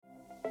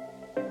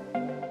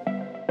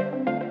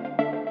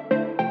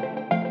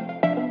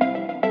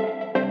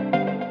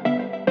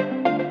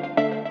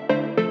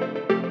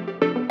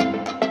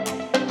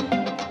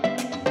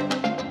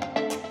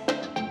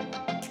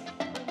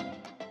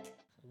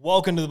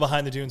Welcome to the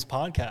Behind the Dunes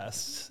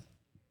podcast.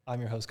 I'm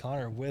your host,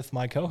 Connor, with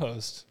my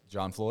co-host,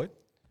 John Floyd.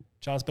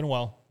 John, it's been a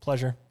while.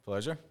 Pleasure.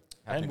 Pleasure.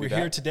 And we're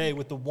here today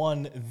with the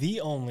one,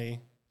 the only,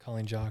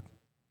 Colleen Jacques.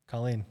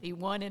 Colleen. The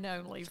one and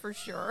only, for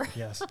sure.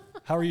 Yes.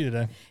 How are you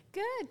today?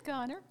 Good,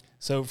 Connor.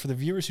 So for the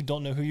viewers who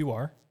don't know who you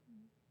are,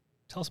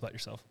 tell us about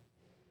yourself.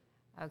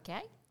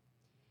 Okay.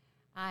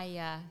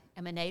 I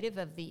am a native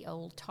of the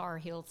old Tar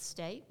Heel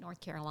state,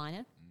 North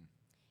Carolina.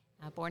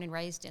 Born and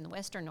raised in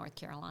western North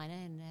Carolina,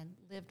 and then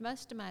lived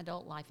most of my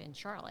adult life in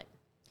Charlotte.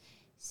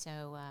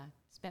 So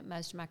spent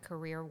most of my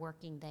career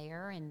working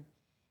there and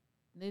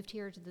moved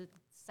here to the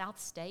South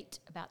State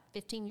about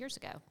 15 years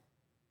ago.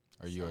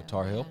 Are you a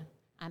Tar Heel?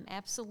 I'm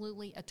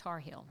absolutely a Tar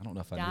Heel. I don't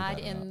know if I knew that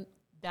or not.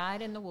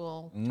 Dyed in the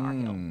wool Tar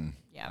Heel.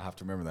 Yeah. I have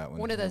to remember that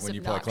One of those when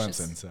you play obnoxious.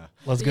 Clemson. So.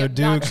 Let's The go,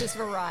 Duke. obnoxious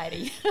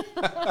variety.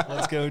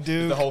 Let's go,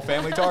 Duke. The whole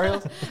family Tar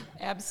Heels?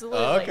 Absolutely.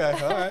 Oh, okay,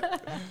 all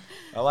right.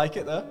 I like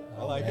it, though.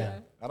 I like man.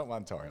 it. I don't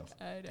mind Tar Heels.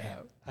 I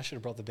know. I should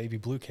have brought the baby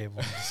blue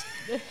cable.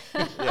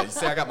 Yeah, you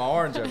see, I got my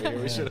orange over here.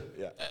 We should have,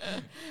 yeah.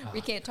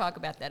 We can't talk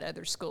about that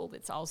other school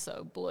that's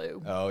also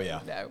blue. Oh,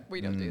 yeah. No,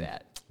 we don't do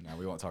that. No,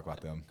 we won't talk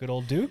about them. Good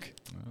old Duke.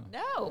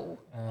 No.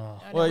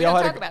 Oh. No, we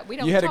don't talk about. We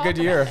don't you had a talk good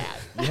about year. that.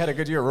 You had a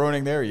good year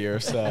ruining their year,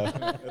 so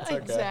it's okay.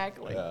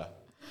 Exactly. Yeah.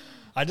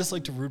 I just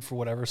like to root for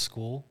whatever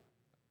school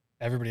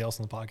everybody else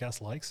on the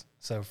podcast likes.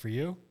 So for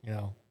you,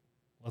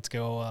 let's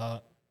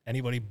go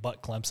anybody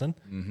but Clemson.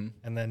 Mm-hmm.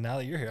 And then now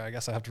that you're here, I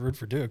guess I have to root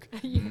for Duke.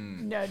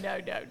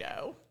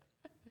 No.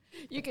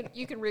 You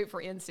can root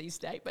for NC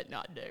State, but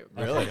not Duke.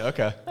 Really?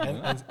 Okay. And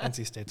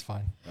NC State's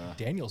fine.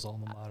 Daniel's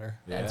alma mater.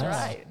 That's Yeah.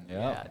 right.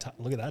 Yeah.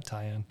 Look at that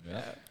tie-in.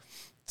 Yeah.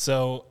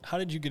 So how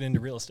did you get into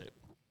real estate?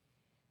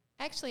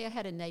 Actually, I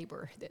had a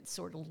neighbor that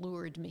sort of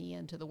lured me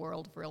into the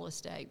world of real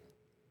estate.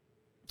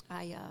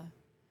 I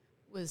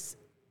was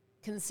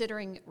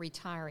considering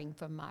retiring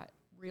from my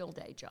real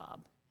day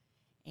job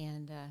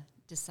and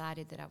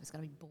decided that I was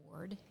going to be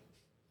bored.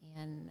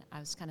 And I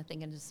was kind of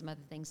thinking of some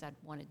other things I'd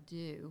want to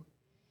do.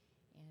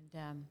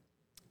 And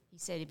he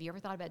said, have you ever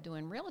thought about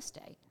doing real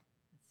estate?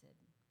 I said,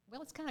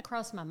 well, it's kind of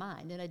crossed my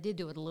mind. And I did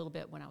do it a little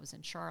bit when I was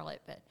in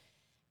Charlotte, but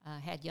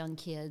had young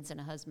kids and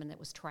a husband that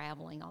was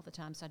traveling all the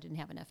time, so I didn't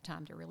have enough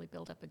time to really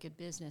build up a good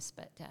business.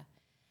 But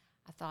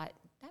I thought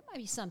that might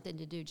be something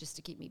to do just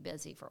to keep me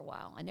busy for a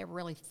while. I never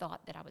really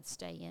thought that I would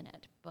stay in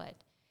it. But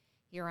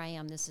here I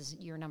am. This is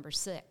year number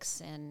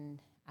 6, and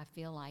I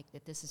feel like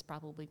that this has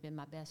probably been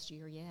my best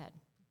year yet.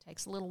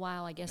 Takes a little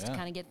while, I guess, to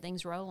kind of get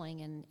things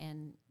rolling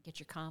and get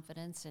your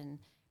confidence and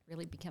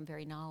really become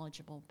very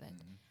knowledgeable. But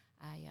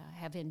I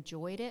have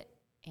enjoyed it,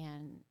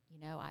 and,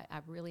 I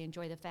really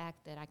enjoy the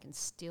fact that I can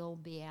still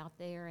be out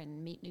there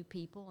and meet new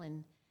people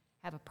and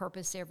have a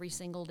purpose every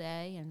single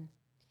day, and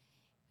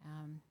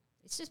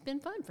it's just been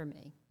fun for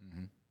me.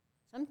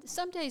 Mm-hmm.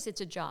 Some days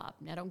it's a job.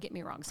 Now, don't get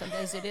me wrong. Some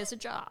days it is a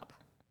job,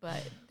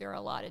 but there are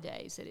a lot of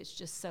days that it's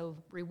just so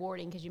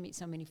rewarding because you meet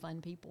so many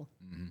fun people.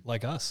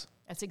 Like us.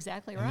 That's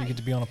exactly And right. you get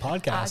to be on a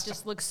podcast. I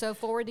just look so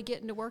forward to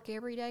getting to work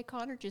every day,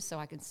 Connor, just so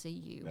I can see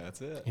you.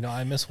 That's it.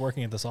 I miss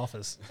working at this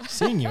office,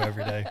 seeing you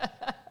every day.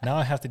 Now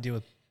I have to deal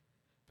with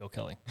Bill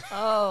Kelly.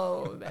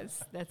 Oh,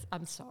 that's.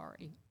 I'm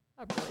sorry.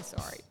 I'm really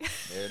sorry.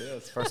 There it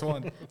is. First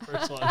one.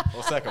 First one.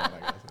 Well, second one, I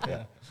guess.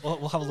 Yeah.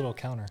 We'll have a little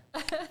counter.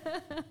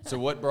 So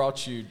what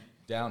brought you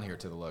down here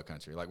to the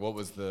Lowcountry? Like, what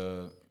was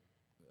the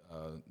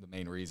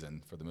main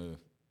reason for the move?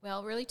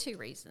 Well, really 2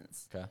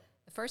 reasons. Okay.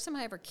 The first time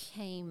I ever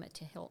came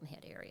to Hilton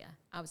Head area,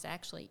 I was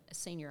actually a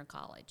senior in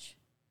college.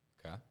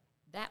 Okay.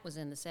 That was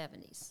in the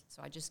 70s,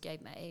 so I just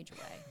gave my age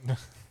away.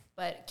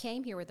 But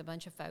came here with a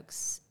bunch of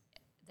folks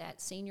that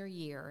senior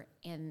year,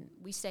 and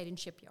we stayed in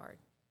Shipyard.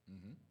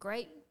 Mm-hmm.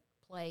 Great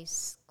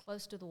place,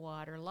 close to the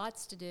water,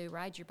 lots to do,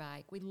 ride your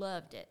bike. We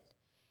loved it.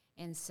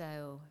 And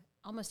so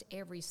almost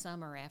every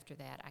summer after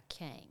that, I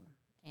came.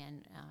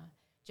 And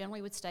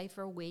generally would stay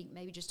for a week,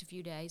 maybe just a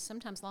few days,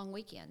 sometimes long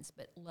weekends,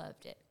 but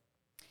loved it.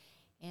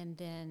 And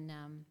then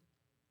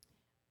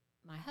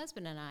my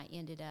husband and I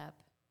ended up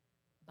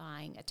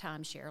buying a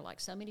timeshare, like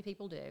so many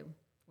people do.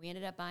 We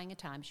ended up buying a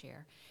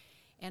timeshare.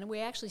 And we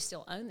actually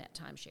still own that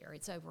timeshare.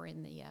 It's over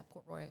in the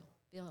Port Royal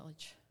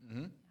Village.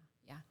 Mm-hmm.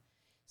 Yeah.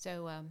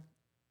 So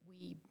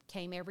we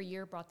came every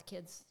year, brought the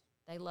kids.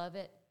 They love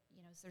it.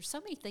 So there's so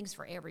many things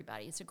for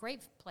everybody. It's a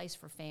great place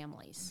for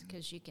families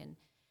because you can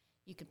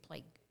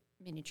play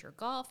miniature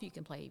golf. You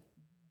can play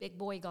big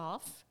boy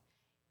golf.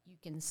 You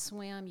can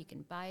swim, you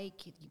can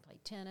bike, you can play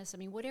tennis. I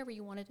mean, whatever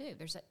you want to do,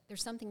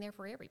 there's something there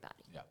for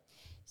everybody. Yeah.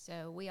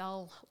 So we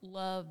all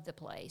love the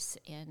place,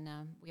 and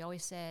we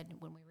always said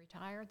when we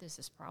retire, this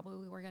is probably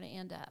where we're going to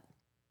end up.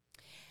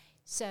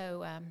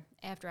 So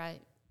after I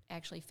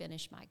actually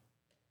finished my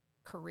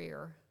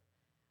career,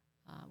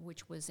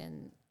 which was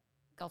in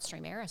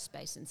Gulfstream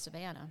Aerospace in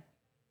Savannah,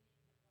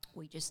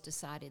 we just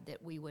decided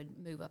that we would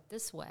move up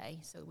this way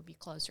so it would be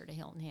closer to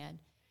Hilton Head.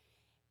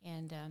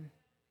 And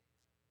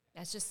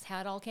that's just how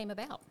it all came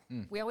about.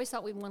 We always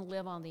thought we'd want to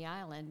live on the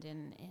island,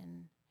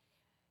 and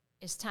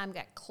as time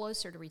got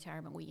closer to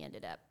retirement, we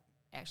ended up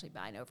actually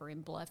buying over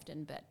in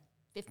Bluffton, but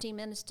 15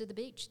 minutes to the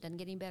beach. Doesn't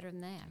get any better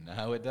than that.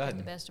 No, it doesn't.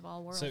 The best of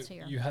all worlds So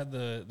here. you had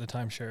the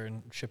timeshare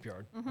and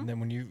shipyard, and then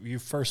when you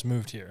first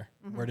moved here,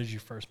 where did you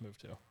first move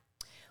to?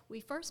 We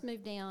first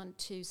moved down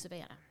to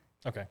Savannah.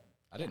 Okay.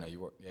 I didn't know you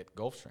worked at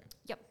Gulfstream.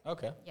 Yep.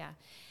 Okay. Yeah.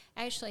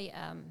 Actually,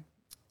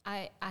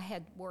 I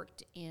had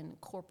worked in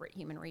corporate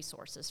human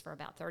resources for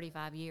about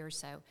 35 years,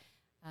 so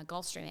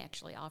Gulfstream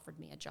actually offered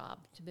me a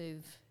job to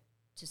move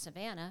to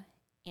Savannah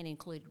and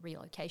include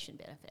relocation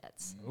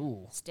benefits.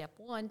 Ooh. Step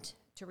one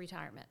to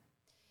retirement.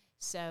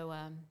 So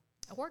I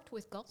worked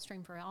with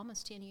Gulfstream for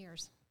almost 10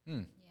 years. Yeah,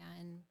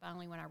 and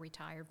finally when I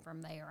retired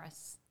from there,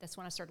 that's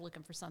when I started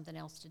looking for something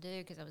else to do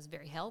because I was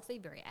very healthy,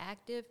 very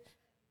active,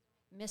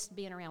 missed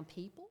being around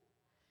people.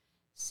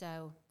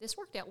 So this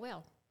worked out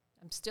well.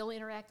 I'm still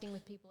interacting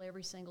with people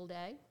every single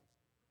day.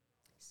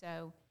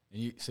 So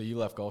you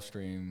left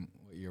Gulfstream.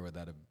 What year would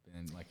that have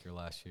been? Like your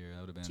last year? That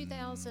would have been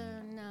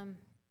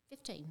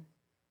 2015.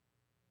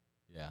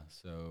 Yeah.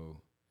 So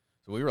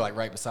we were like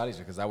right beside each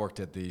other because I worked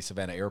at the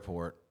Savannah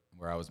Airport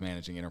where I was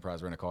managing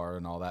Enterprise Rent-A-Car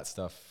and all that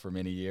stuff for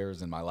many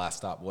years. And my last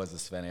stop was the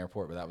Savannah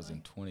Airport, but that was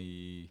in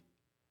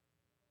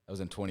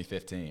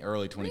 2015,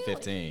 early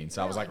 2015. Really?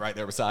 So I was like right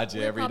there beside you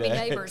We're every probably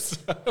day. neighbors.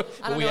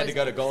 But we had to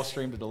go to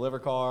Gulfstream to deliver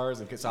cars,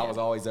 and so I was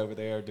always over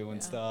there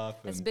doing stuff.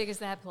 As and big as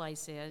that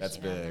place is. That's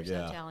big, There's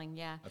no yeah. telling,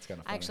 yeah. That's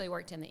kinda I funny. actually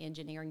worked in the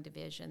engineering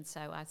division,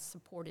 so I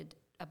supported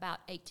about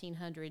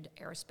 1,800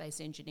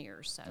 aerospace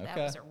engineers. So that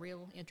Okay. was a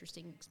real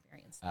interesting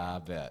experience. I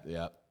bet,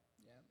 yep.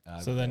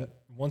 So then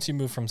once you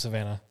moved from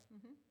Savannah,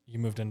 you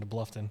moved into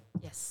Bluffton.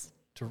 Yes.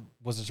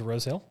 Was it to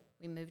Rose Hill?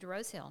 We moved to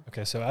Rose Hill.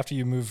 Okay, so after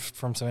you moved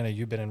from Savannah,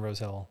 you've been in Rose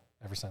Hill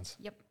ever since.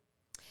 Yep.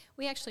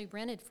 We actually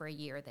rented for a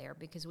year there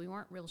because we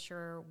weren't real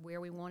sure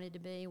where we wanted to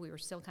be. We were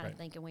still kind of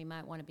thinking we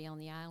might want to be on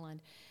the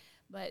island.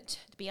 But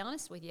to be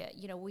honest with you,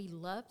 we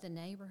loved the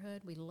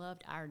neighborhood. We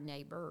loved our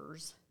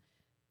neighbors,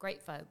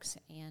 great folks.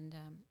 And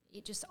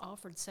it just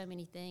offered so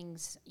many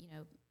things,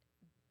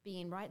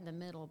 being right in the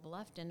middle of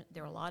Bluffton.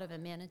 There were a lot of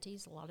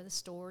amenities. A lot of the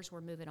stores were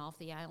moving off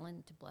the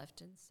island to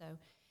Bluffton. So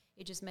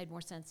it just made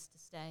more sense to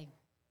stay.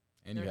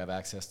 And you have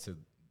access to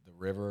the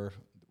river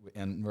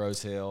in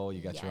Rose Hill. You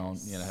got your own,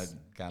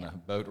 kind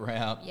of boat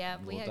ramp. Yeah,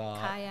 we had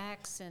dock.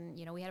 kayaks and,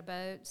 we had a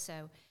boat.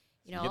 So,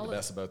 You get the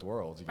best of both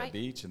worlds. You got Right.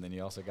 beach, and then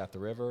you also got the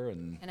river.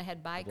 And I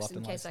had bikes in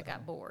Bluffton case I lifestyle.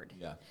 got bored.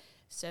 Yeah.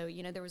 So,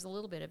 there was a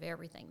little bit of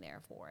everything there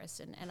for us.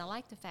 And I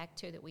like the fact,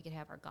 too, that we could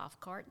have our golf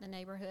cart in the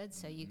neighborhood.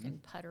 So you can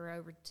putter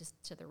over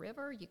to the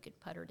river. You could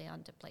putter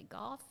down to play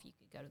golf. You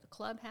could go to the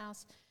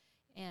clubhouse.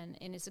 And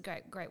it's a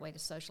great way to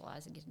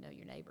socialize and get to know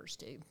your neighbors,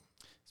 too.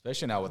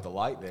 Especially now with the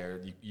light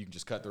there, you can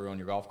just cut through on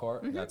your golf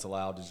cart. That's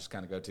allowed to just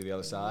kind of go to the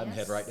other side and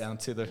head right down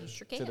to the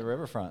sure to the can.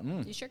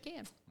 riverfront. You sure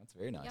can. That's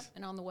very nice. Yep.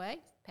 And on the way,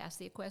 past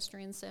the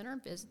equestrian center,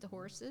 visit the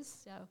horses.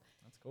 So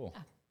That's cool.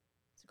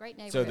 it's a great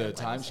So neighborhood. the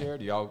like I said. timeshare,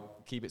 do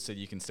y'all keep it so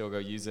you can still go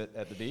use it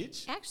at the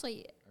beach?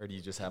 Actually, Or do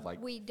you just have like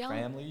we don't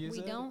family use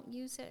it? We don't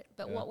use it,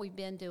 but Yeah. what we've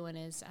been doing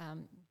is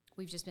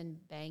we've just been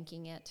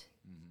banking it,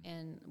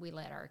 and we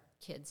let our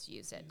kids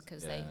use it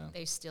because Yeah.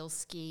 they still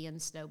ski and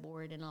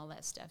snowboard and all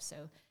that stuff.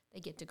 So they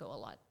get to go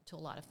to a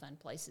lot of fun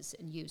places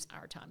and use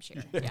our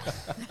timeshare.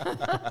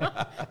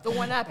 Yeah, the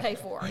one I pay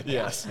for.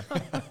 Yes.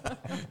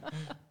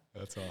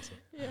 That's awesome.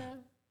 Yeah.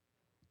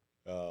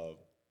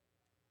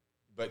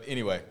 But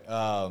anyway,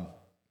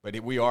 we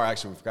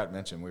forgot to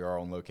mention, we are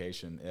on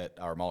location at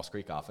our Moss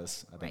Creek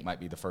office. I think Right. might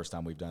be the first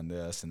time we've done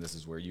this, and this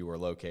is where you are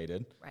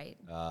located. Right.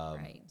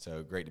 Right.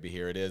 So great to be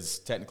here. It is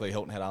technically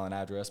Hilton Head Island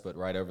address, but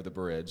right over the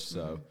bridge.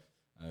 So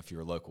if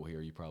you're local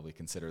here, you probably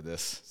consider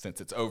this,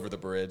 since it's over the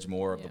bridge,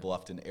 more of the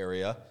Bluffton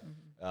area.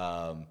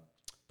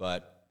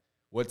 But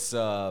what's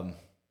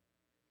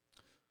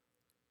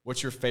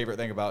your favorite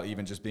thing about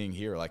even just being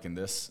here, like in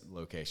this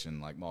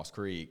location, like Moss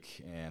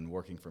Creek, and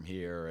working from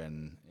here?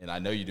 And I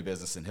know you do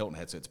business in Hilton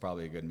Head, so it's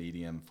probably a good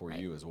medium for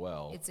you as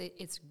well. It's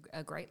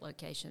a great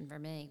location for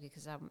me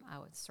because I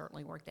would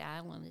certainly work the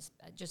island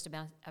just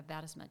about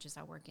as much as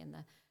I work in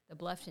the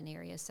Bluffton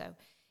area. So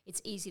it's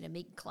easy to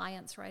meet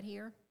clients right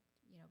here.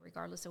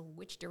 Regardless of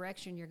which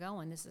direction you're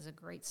going, this is a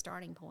great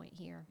starting point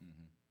here.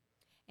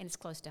 And it's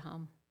close to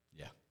home.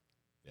 Yeah.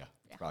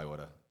 It's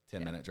probably a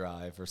 10-minute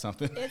drive or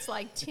something. It's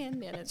like 10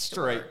 minutes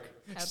Straight. to work.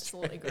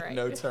 Absolutely great.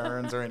 No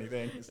turns or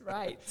anything.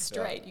 Right,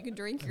 straight. You can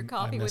drink your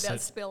coffee miss without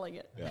it. spilling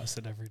it. I miss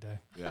it every day.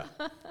 Yeah.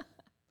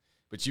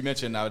 But you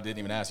mentioned, I didn't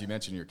even ask, you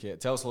mentioned your kid.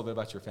 Tell us a little bit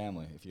about your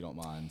family, if you don't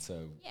mind.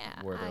 So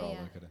where they're all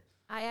located.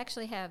 I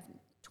actually have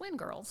twin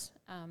girls.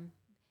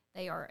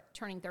 They are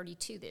turning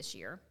 32 this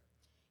year.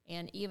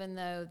 And even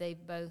though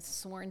they've both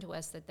sworn to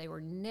us that they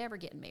were never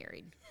getting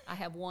married, I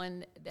have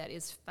one that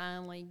is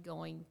finally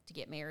going to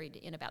get married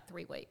in about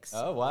 3 weeks.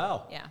 Oh,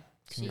 wow. Yeah.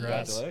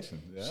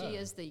 Congratulations. She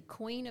is the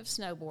queen of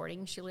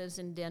snowboarding. She lives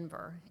in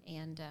Denver,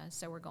 and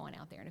so we're going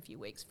out there in a few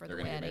weeks for They're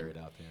the going to wedding. get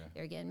married out there.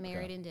 They're getting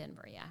married in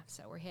Denver, yeah.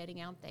 So we're heading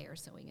out there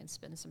so we can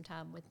spend some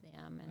time with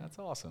them. And That's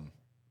awesome.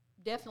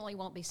 definitely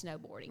won't be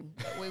snowboarding,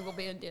 but we will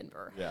be in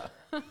Denver. Yeah.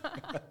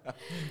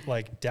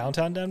 Like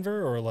downtown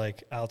Denver or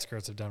like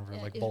outskirts of Denver,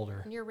 like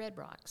Boulder? Near Red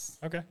Rocks.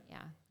 Okay.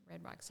 Yeah,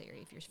 Red Rocks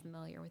area, if you're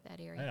familiar with that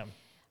I area.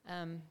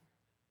 am.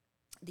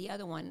 The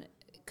other one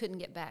couldn't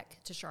get back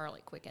to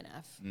Charlotte quick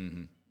enough.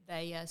 Mm-hmm.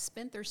 They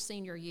spent their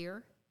senior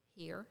year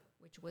here,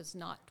 which was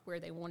not where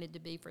they wanted to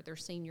be for their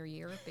senior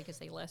year because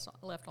they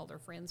left all their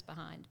friends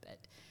behind.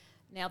 But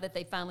now that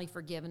they've finally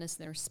forgiven us,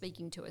 they're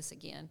speaking to us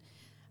again.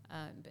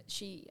 But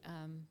she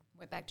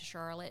went back to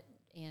Charlotte,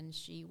 and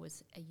she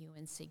was a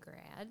UNC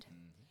grad.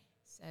 Mm-hmm.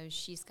 So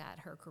she's got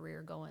her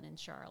career going in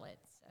Charlotte.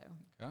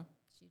 So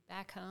she's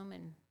back home,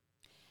 and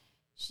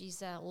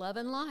she's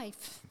loving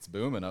life. It's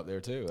booming up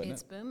there, too, isn't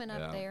It's it? booming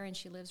up there, and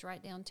she lives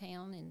right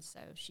downtown, and so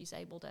she's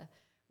able to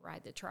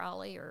ride the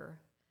trolley or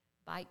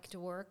bike to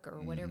work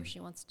or whatever she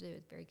wants to do.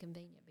 It's very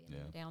convenient being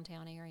in the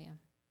downtown area.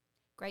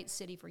 Great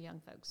city for young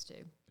folks,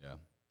 too. Yeah,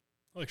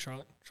 I like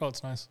Charlotte.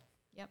 Charlotte's nice.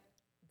 Yep.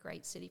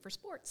 Great city for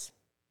sports.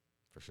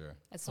 for sure.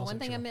 That's the Also one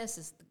thing I true. miss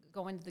is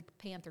going to the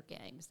Panther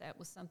games. That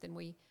was something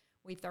we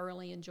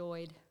thoroughly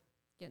enjoyed,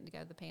 getting to go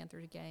to the Panther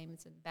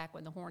games. And back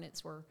when the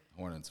Hornets were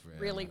Hornets,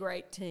 really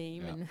great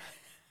team. Yeah. And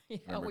you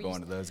know, Remember we going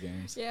used- to those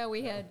games? Yeah,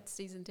 we had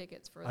season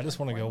tickets for I just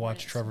want to go watch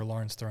Hornets. Trevor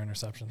Lawrence throw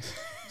interceptions.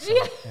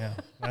 Yeah. Yeah.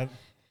 That,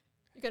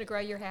 You're going to grow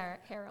your hair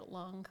out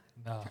long,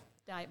 no.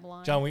 dye it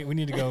blonde. John, we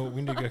need to go.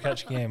 We need to go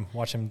catch a game.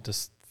 Watch him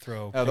just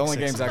throw. The pick only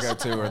games I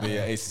sixes. go to are the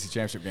ACC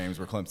championship games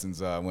where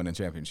Clemson's winning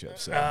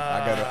championships. So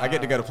I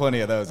get to go to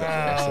plenty of those. Up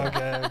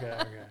there, so.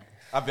 Okay.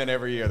 I've been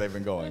every year they've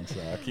been going, so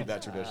I keep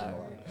that tradition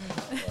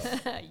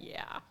alive.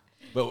 Yeah.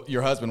 But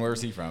your husband, where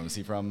is he from? Is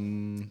he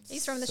from?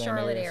 He's from the same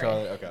Charlotte area.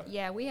 Charlotte? Okay.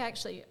 Yeah,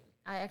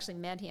 I actually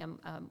met him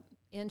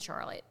in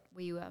Charlotte.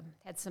 We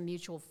had some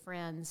mutual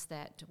friends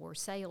that were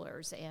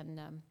sailors, and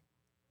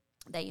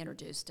they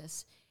introduced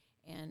us.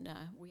 And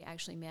we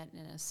actually met in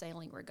a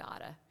sailing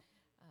regatta.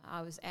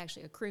 I was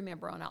actually a crew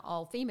member on an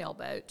all-female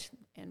boat,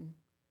 and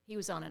he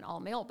was on an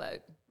all-male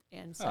boat.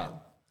 And so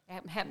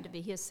it happened to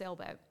be his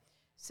sailboat.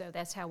 So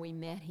that's how we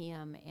met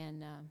him.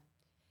 And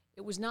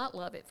it was not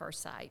love at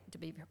first sight, to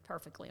be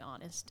perfectly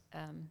honest.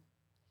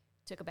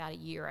 Took about a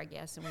year, I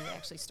guess, and we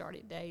actually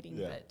started dating.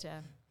 Yeah. But,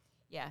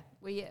 yeah,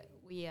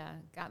 we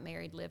got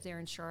married, lived there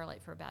in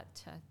Charlotte for about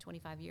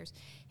 25 years.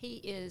 He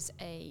is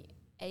a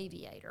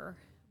aviator,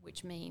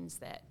 which means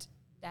that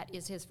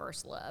is his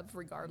first love,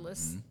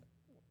 regardless.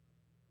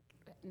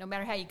 No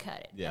matter how you cut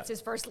it, that's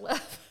his first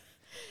love.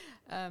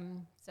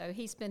 So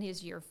he spent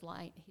his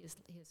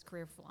his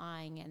career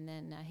flying, and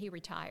then he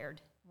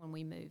retired when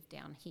we moved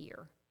down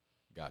here.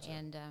 Gotcha.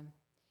 And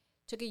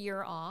took a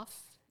year off,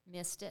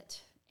 missed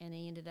it, and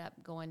he ended up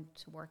going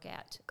to work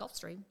at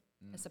Gulfstream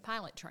as a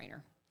pilot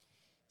trainer.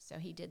 So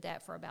he did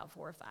that for about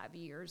 4 or 5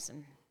 years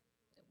and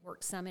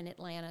worked some in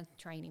Atlanta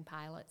training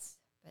pilots.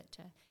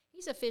 But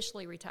he's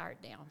officially retired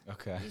now.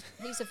 Okay.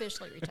 He's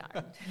officially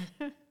retired.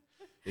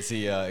 Is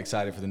he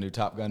excited for the new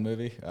Top Gun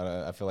movie?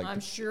 I feel like I'm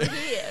sure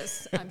he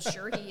is.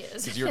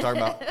 because you were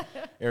talking about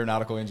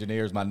aeronautical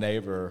engineers. My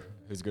neighbor,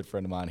 who's a good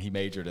friend of mine, he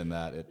majored in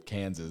that at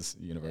Kansas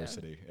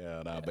University.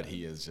 And, but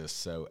he is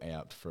just so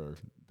amped for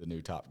the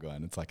new Top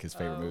Gun. It's like his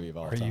favorite movie of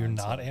all Are time. you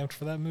not amped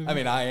for that movie? I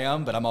mean, I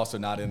am, but I'm also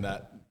not in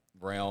that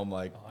realm.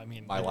 Like, I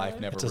mean, my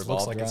life never it just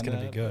revolved looks like it's around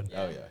going to be that. good.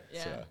 Oh, yeah.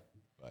 Yeah. So,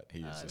 but he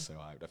is just so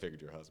hyped. I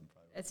figured your husband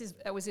probably.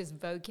 That was his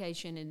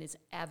vocation and his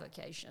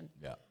avocation.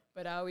 Yeah.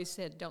 But I always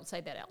said, don't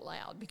say that out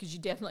loud because you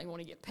definitely want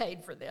to get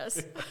paid for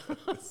this.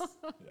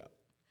 Yeah.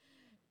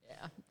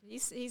 Yeah,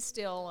 he's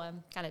still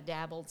kind of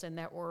dabbles in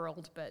that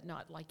world, but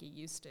not like he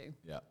used to.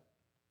 Yeah.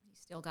 He's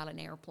still got an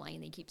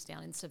airplane. He keeps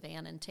down in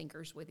Savannah and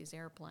tinkers with his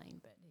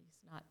airplane, but he's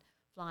not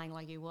flying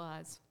like he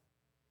was.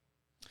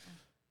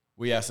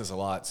 We ask this a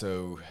lot,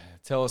 so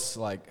tell us,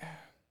 like,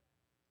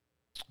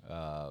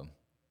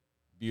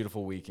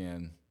 beautiful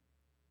weekend,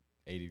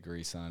 80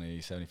 degrees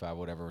sunny, 75,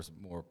 whatever is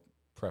more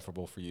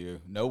preferable for you.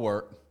 No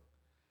work.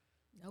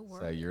 No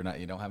work. So you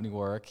don't have any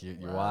work.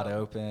 You're wide Wow.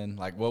 open.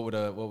 Like, what would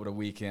a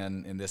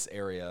weekend in this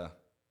area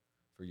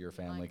for your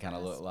family Like kind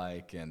of us. look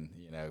like? And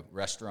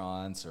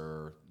restaurants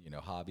or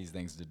hobbies,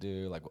 things to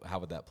do. Like, how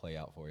would that play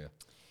out for you?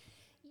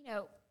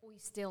 We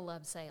still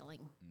love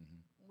sailing.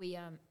 We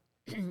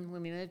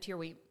when we moved here,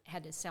 we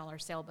had to sell our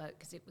sailboat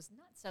because it was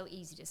not so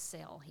easy to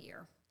sail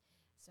here.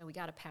 So we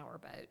got a power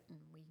boat, and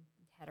we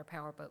had our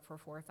power boat for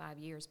 4 or 5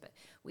 years. But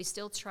we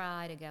still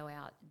try to go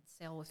out and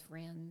sail with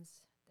friends.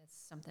 That's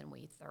something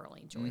we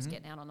thoroughly enjoy, is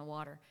getting out on the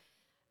water.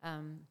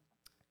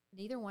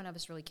 Neither one of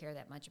us really care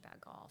that much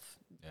about golf.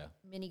 Yeah.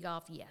 Mini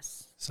golf,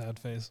 yes. Sad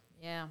face.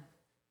 Yeah,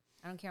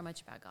 I don't care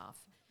much about golf,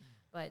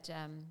 but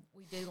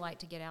we do like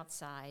to get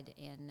outside,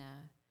 and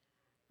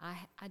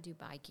I do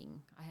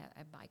biking.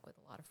 I bike with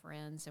a lot of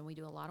friends, and we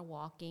do a lot of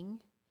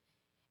walking,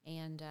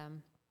 and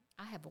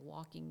I have a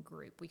walking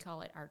group. We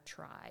call it our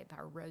tribe,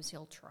 our Rose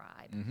Hill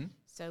tribe.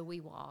 So we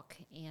walk,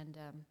 and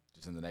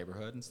Just in the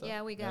neighborhood and stuff?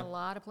 yeah, we got a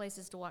lot of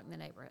places to walk in the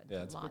neighborhood.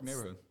 Yeah, it's a big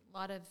neighborhood. A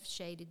lot of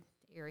shaded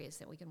areas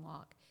that we can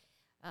walk.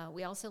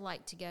 We also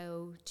like to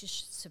go to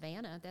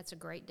Savannah. That's a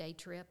great day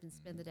trip, and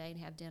spend the day and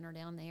have dinner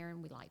down there.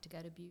 And we like to go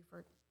to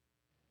Beaufort.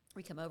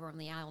 We come over on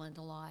the island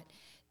a lot.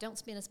 Don't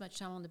spend as much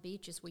time on the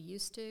beach as we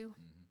used to.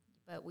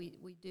 but we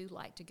do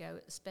like to go,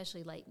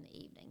 especially late in the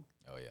evening.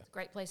 Oh, yeah. It's a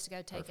great place to go.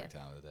 Take Perfect a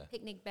time of the day.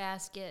 picnic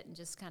basket and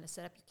just kind of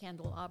set up your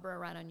candelabra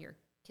right on your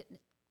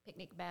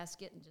picnic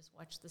basket and just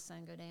watch the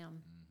sun go down.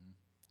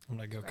 I'm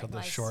going to go Great cut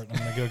this place. short. I'm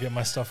going to go get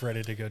my stuff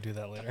ready to go do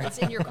that later. It's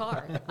in your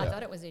car. I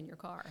thought it was in your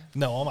car.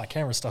 No, all my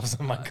camera stuff's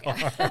in my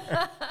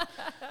car.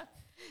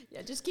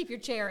 Yeah, just keep your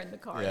chair in the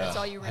car. Yeah. That's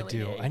all you really I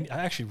do. need. I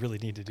actually really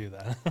need to do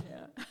that.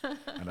 Yeah.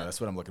 I know,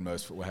 that's what I'm looking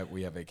most for.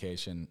 We have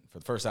vacation for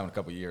the first time in a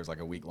couple of years, like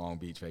a week-long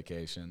beach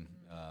vacation.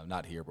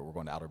 Not here, but we're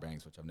going to Outer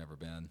Banks, which I've never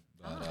been.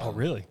 But, Oh,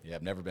 really? Yeah,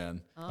 I've never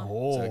been.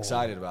 Oh. So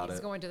excited about He's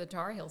it. going to the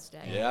Tar Heel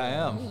State. Yeah, I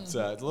am.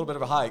 So it's a little bit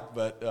of a hike,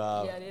 but it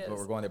but is.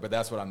 we're going there. But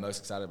that's what I'm most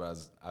excited about.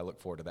 Is I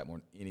look forward to that more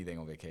than anything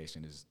on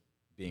vacation is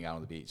being out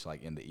on the beach,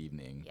 like in the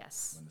evening,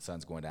 Yes. when the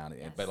sun's going down.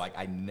 Yes. But like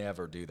I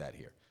never do that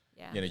here.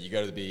 Yeah. You know, you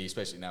go to the beach,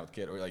 especially now with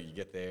kids, or like you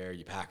get there,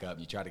 you pack up, and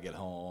you try to get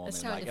home, It's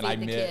and time like, to and I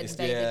feed the kid, miss,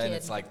 bathe the yeah, and kid,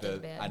 it's like put the kid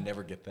to bed. I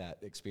never get that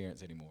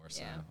experience anymore.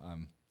 So Yeah.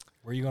 I'm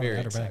Where are you going very to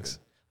Outer excited. Banks?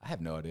 I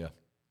have no idea.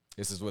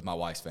 This is with my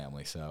wife's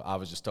family, so I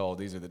was just told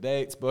these are the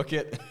dates, book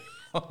it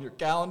on your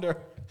calendar,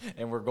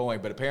 and we're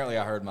going. But apparently,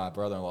 I heard my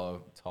brother-in-law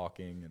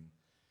talking, and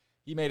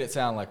he made it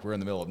sound like we're in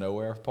the middle of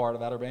nowhere part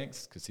of Outer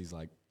Banks because he's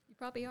like, You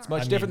probably are. it's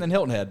much I different mean- than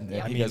Hilton Head. Yeah.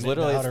 And I he mean, goes, the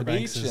literally, it's Outer the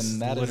Banks beach, is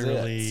and that is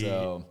literally- it.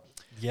 So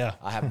Yeah.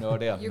 I have no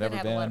idea. I've You're never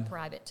going to have a lot been. of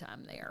private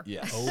time there.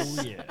 Yes.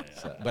 Oh, yeah.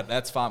 So, but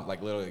that's fine.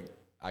 Like literally,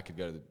 I could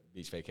go to the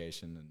beach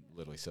vacation and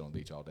literally sit on the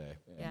beach all day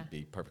and Yeah.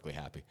 be perfectly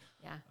happy.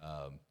 Yeah.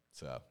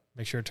 So,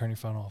 Make sure to turn your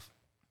phone off.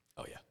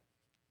 oh yeah,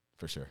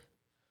 for sure.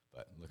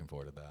 But looking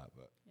forward to that.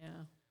 But Yeah.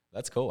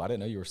 that's cool. I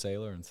didn't know you were a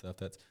sailor and stuff.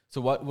 That's so.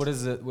 What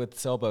is it with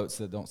sailboats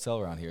that don't sail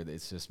around here?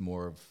 It's just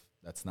more of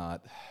that's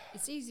not.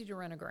 It's easy to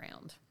run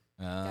aground.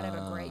 Got to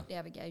have a great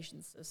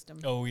navigation system.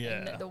 Oh, And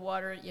yeah. the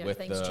water, you know, with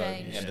things the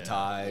change. and the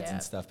tides Yeah.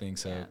 and stuff being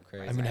so Yeah.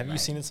 crazy. I mean, have you Right.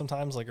 seen it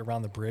sometimes, like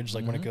around the bridge,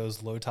 like when it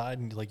goes low tide,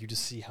 and like you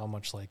just see how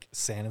much like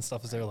sand and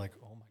stuff is there? Like,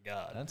 oh my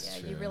god, That's Yeah,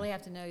 true. you really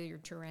have to know your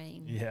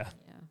terrain. yeah.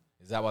 Yeah.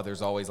 Is that why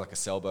there's always like a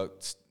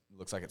sailboat?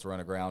 Looks like it's run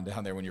aground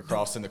down there when you're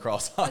crossing the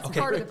cross. That's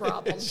part of the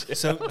problem.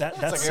 So that's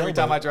It's like every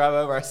time I drive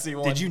over, I see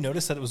one. Did you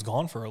notice that it was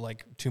gone for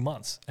like 2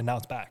 months and now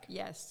it's back?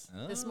 Yes.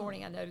 Oh. This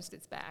morning I noticed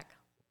it's back.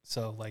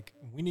 So like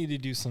we need to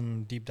do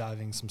some deep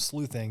diving, some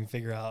sleuthing,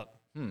 figure out.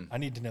 I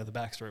need to know the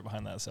backstory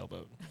behind that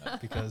sailboat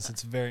because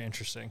it's very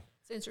interesting.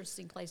 It's an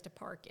interesting place to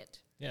park it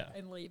Yeah.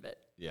 and leave it.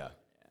 Yeah.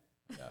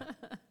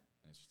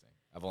 Interesting.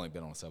 I've only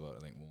been on a sailboat,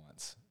 I think,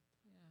 once.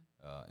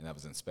 And that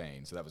was in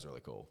Spain, so that was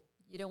really cool.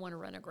 You don't want to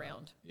run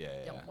aground.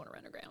 Yeah. Don't want to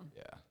run aground.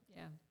 Yeah.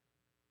 Yeah.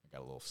 I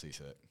got a little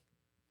seasick.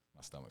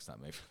 My stomach's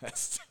not made for that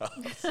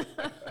stuff.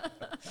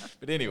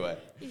 But anyway,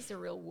 He's a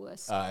real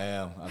wuss. I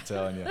am. I'm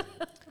telling you.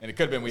 And it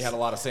could have been we had a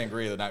lot of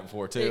sangria the night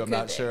before, too. It I'm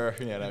not could be. sure.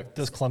 You know,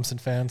 Those Clemson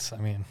fans, I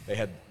mean, they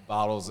had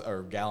bottles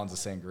or gallons of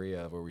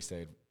sangria where we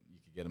stayed. You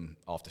could get them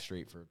off the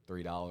street for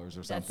 $3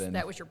 or something.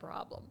 That was your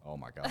problem. Oh,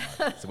 my God.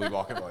 So we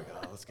walk in like,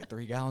 oh, let's get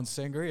 3 gallons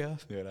of sangria,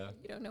 you know.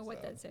 You don't know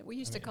what that's in. We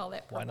used to call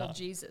that why purple not?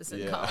 Jesus in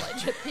Yeah.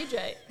 college at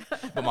PJ.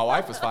 But my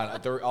wife was fine.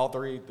 All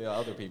three, the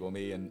other people,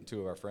 me and 2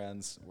 of our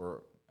friends,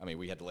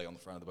 we had to lay on the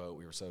front of the boat.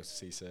 We were so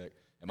seasick.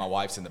 And my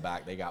wife's in the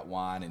back. They got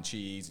wine and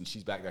cheese, and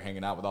she's back there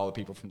hanging out with all the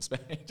people from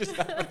Spain. Just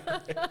having a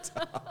great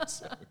time.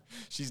 So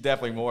she's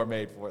definitely more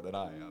made for it than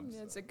I am.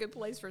 Yeah, it's a good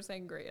place for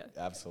sangria.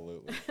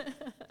 Absolutely.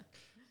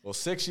 Well,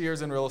 6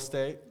 years in real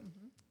estate.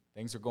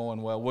 Things are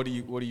going well. What do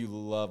you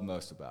love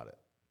most about it?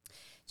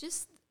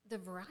 Just the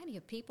variety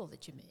of people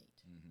that you meet.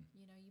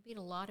 You know, you meet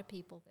a lot of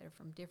people that are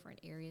from different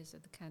areas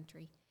of the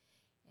country,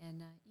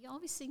 and you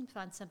always seem to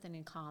find something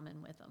in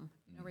common with them,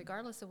 you know,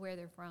 regardless of where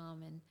they're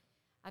from. And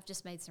I've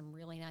just made some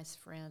really nice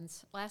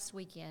friends. Last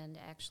weekend,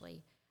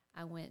 actually,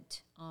 I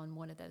went on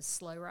one of those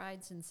slow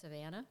rides in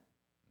Savannah,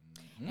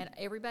 and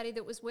everybody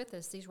that was with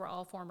us, these were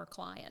all former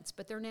clients,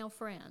 but they're now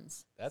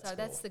friends. That's so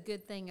that's cool. the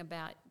good thing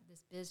about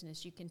this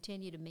business. You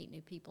continue to meet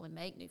new people and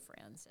make new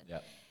friends. And,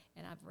 Yep.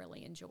 and I've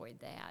really enjoyed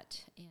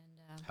that.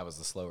 And How was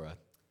the slow ride?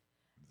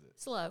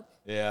 slow.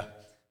 Yeah.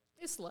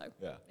 It's slow.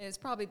 Yeah. And it's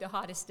probably the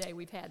hottest day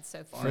we've had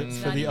so far. For- It's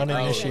for 90 the degrees. Oh, is that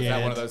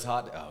uninitiated. one of those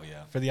hot? Oh,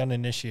 yeah. for the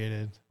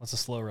uninitiated, what's a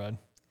slow ride?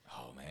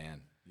 Oh,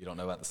 man. You don't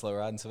know about the slow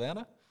ride in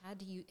Savannah? How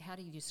do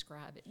you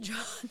describe it, John?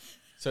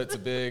 So it's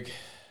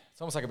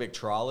almost like a big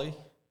trolley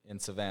in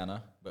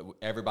Savannah, but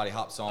everybody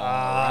hops on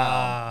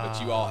around,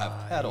 but you all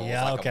have pedals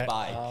like a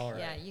bike. All right.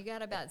 Yeah, you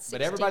got about 16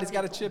 But everybody's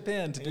got to people. chip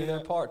in to do their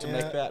part to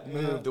make that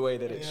move the way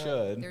that it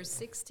should. There's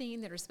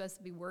 16 that are supposed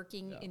to be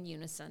working in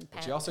unison.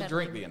 But you also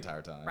drink the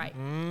entire time. Right.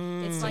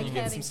 It's So like you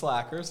get having some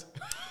slackers.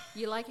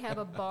 you like have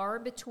a bar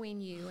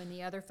between you and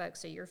the other folks,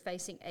 so you're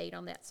facing 8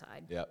 on that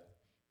side. Yep.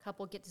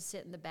 Couple get to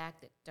sit in the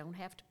back that don't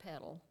have to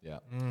pedal. Yeah.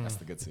 That's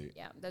the good seat.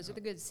 Yeah, those are the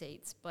good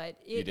seats, but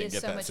You it didn't is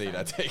get so that much seat, fun.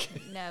 I take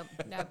it. No.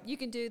 You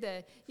can do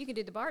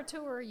the bar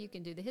tour, you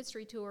can do the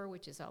history tour,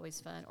 which is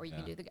always fun, or you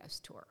can do the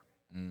ghost tour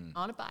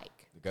on a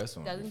bike. The ghost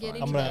one would Doesn't be get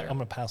fun. any I'm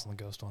gonna pass on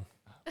the ghost one.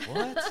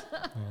 What?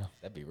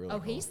 That'd be really Oh,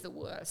 cool. he's the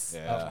wuss.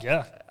 Yeah.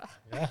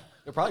 Yeah.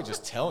 They're probably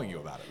just telling you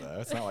about it, though.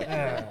 It's not like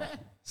they're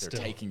Still.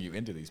 taking you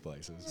into these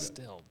places.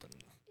 Still, but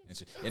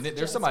And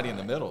there's somebody in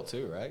the middle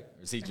too, right?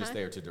 Or is he just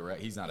there to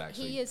direct? He's not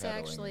actually. He is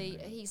pedaling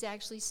he's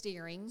actually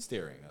steering.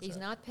 Steering. That's He's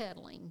right. not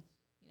pedaling.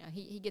 You know,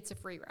 he gets a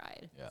free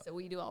ride. Yeah. So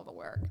we do all the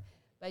work.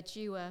 But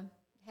you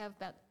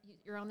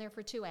you're on there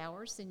for 2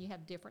 hours, and you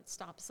have different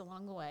stops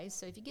along the way.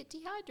 So if you get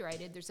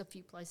dehydrated, there's a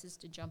few places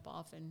to jump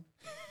off and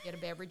get a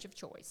beverage of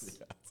choice.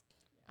 Yeah.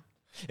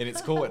 And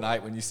it's cool at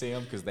night when you see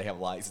them because they have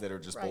lights that are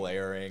just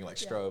blaring, like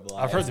strobe lights.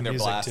 I've heard the and they're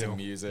music blasting too.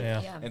 music.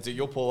 Yeah. And so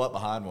you'll pull up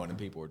behind one and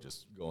people are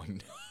just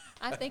going.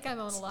 I think I'm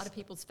on a lot of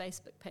people's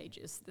Facebook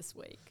pages this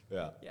week.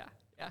 Yeah.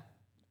 Yeah.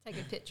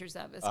 Taking pictures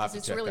of us I'll have because to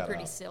it's check really that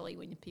pretty out. silly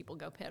when people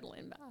go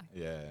pedaling by.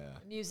 Yeah.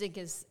 The music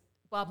is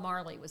Bob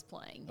Marley was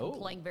playing, Oh.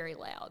 playing very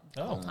loud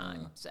the whole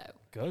time. So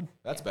Good.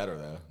 That's better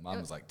though. Mine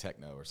was like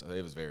techno or something.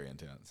 It was very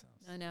intense.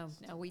 no,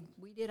 we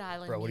did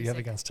island Bro, what do you have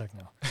against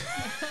techno?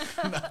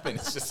 Nothing.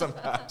 It's just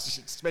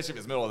sometimes, especially if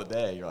it's middle of the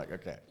day, you're like,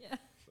 okay,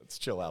 let's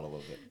chill out a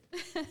little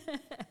bit.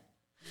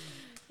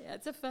 Yeah,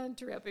 it's a fun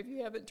trip if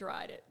you haven't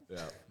tried it.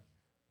 Yeah.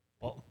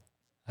 Well,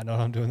 I know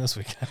what I'm doing this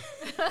weekend.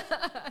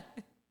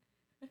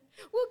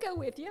 We'll go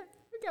with you.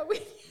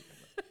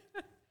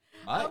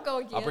 I'll go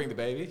again. I'll bring the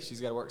baby. She's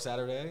got to work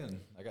Saturday, and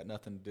I got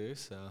nothing to do.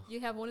 So You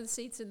have one of the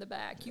seats in the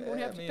back. You won't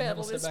Yeah, have to me and him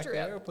pedal will sit this back there.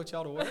 trip. We'll put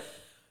y'all to work.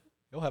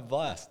 You'll have a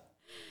blast.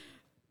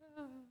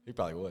 He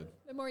probably would.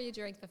 The more you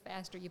drink, the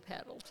faster you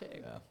pedal, too.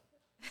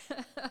 Yeah.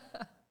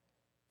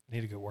 I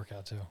need a good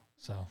workout too.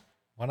 So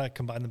why not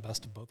combine the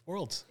best of both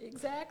worlds?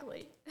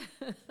 Exactly.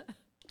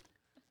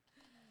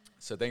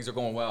 So things are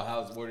going well.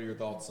 What are your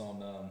thoughts on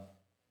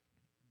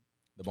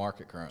the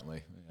market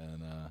currently?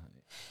 And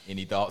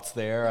any thoughts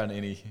there on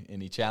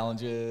any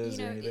challenges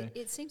You or know, anything?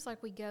 it seems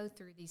like we go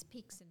through these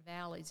peaks and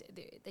valleys.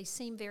 They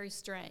seem very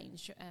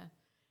strange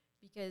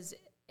because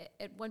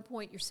at one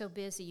point you're so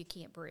busy you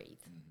can't breathe.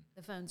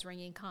 The phone's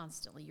ringing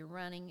constantly. You're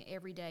running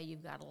every day.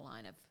 You've got a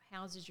line of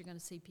houses you're going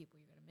to see, people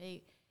you're going to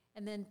meet.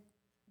 And then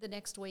the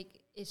next week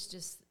it's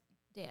just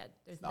dead.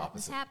 There's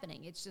nothing's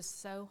happening. It's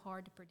just so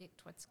hard to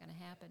predict what's going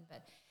to happen.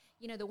 But,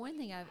 you know, the one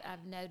thing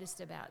I've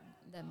noticed about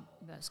the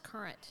most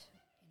current,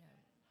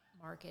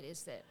 market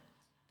is that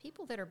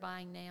people that are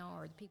buying now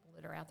or the people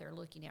that are out there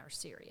looking are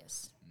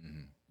serious.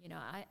 Mm-hmm. You know,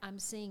 I'm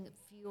seeing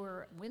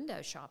fewer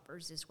window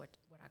shoppers is what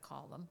I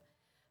call them,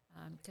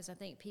 because I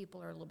think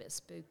people are a little bit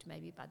spooked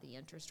maybe by the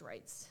interest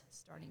rates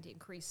starting to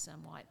increase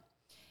somewhat.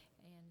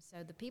 And so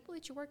the people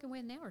that you're working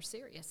with now are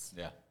serious.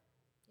 Yeah.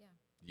 Yeah.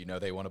 You know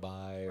they want to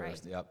buy. Or,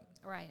 Right. Yep.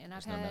 Right, and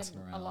I've There's no had messing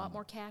a around. lot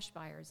more cash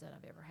buyers than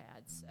I've ever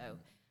had. So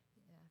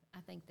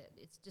I think that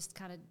it's just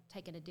kind of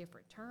taken a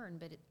different turn,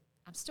 but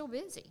I'm still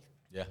busy.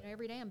 Yeah. You know,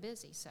 every day I'm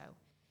busy, so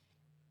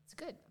it's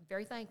good. I'm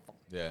very thankful.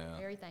 Yeah.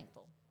 Very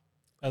thankful.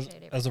 As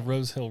Appreciate a everything.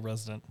 Rose Hill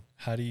resident,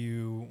 how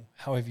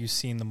have you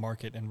seen the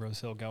market in Rose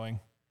Hill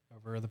going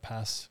over the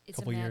past It's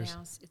couple a years?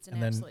 madhouse. It's an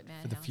And then absolute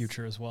madhouse. for the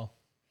future as well.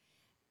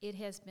 It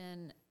has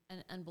been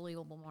an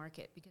unbelievable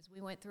market because we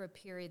went through a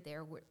period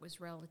there where it was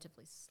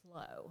relatively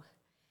slow.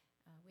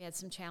 We had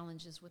some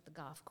challenges with the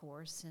golf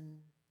course, and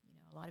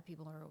a lot of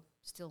people are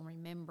still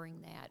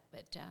remembering that.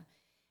 But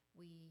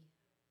we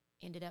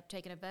ended up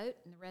taking a vote,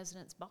 and the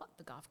residents bought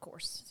the golf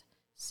course.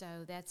 So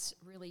that's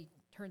really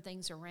turned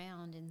things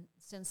around. And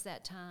since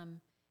that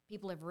time,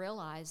 people have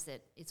realized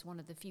that it's one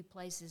of the few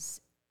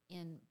places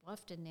in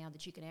Bluffton now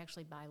that you can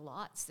actually buy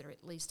lots that are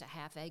at least a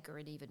half acre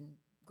and even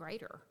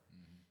greater.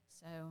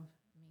 So,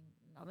 I mean,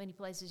 not many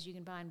places you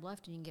can buy in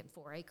Bluffton. You can get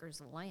 4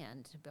 acres of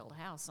land to build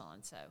a house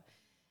on. So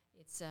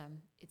it's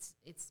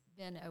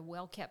been a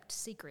well-kept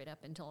secret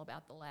up until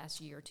about the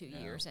last year or 2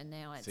 years, and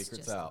now it's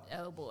Secret's just, out.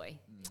 oh boy.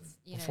 It's,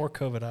 Before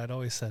COVID, I'd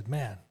always said,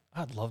 man,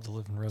 I'd love to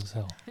live in Rose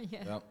Hill.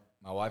 yeah. Yep.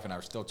 My wife and I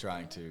are still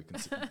trying to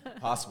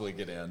possibly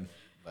get in,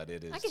 but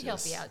it is I can help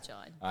just- you out,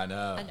 John. I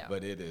know, I know.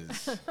 but it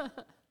is.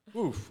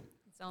 Oof.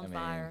 It's on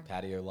fire.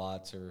 Patio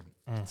lots are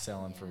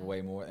selling for Yeah.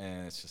 way more,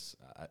 and it's just,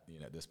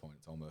 at this point,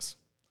 it's almost,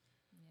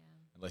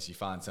 unless you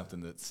find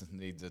something that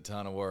needs a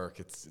ton of work,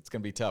 it's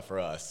going to be tough for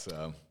us.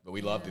 So, but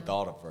we love the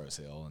thought of Rose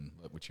Hill and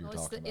what you were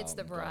talking about. It's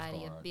the and golf variety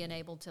cart. of being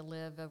able to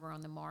live over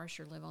on the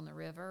marsh or live on the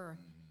river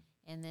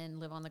and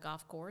then live on the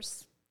golf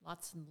course.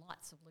 Lots and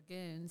lots of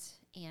lagoons.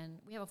 And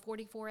we have a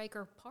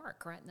 44-acre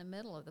park right in the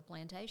middle of the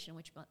plantation,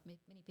 which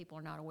many people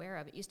are not aware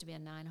of. It used to be a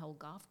 9-hole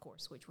golf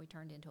course, which we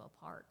turned into a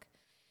park.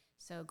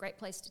 So great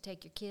place to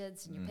take your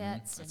kids and your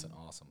pets. That's and an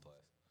awesome place.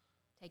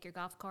 take your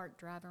golf cart,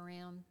 drive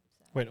around.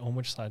 So Wait, on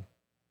which side?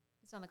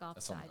 it's on the golf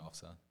That's side. on the golf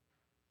side.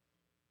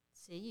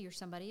 See, you're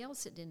somebody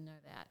else that didn't know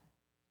that.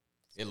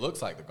 It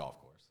looks like the golf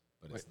course,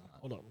 but Wait, it's not.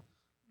 hold on.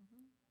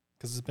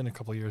 Because it's been a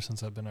couple of years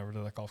since I've been over to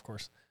that golf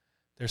course.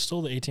 There's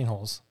still the 18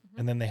 holes,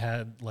 and then they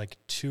had like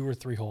 2 or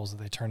 3 holes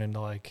that they turned into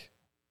like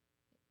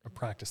a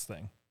practice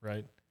thing,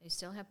 right? They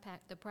still have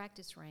the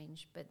practice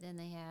range, but then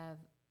they have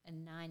a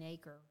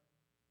 9-acre.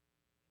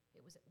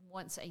 It was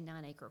once a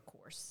 9-acre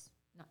course,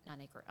 not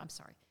 9-acre. I'm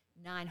sorry,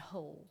 9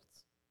 holes,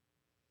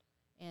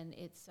 and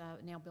it's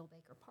now Bill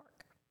Baker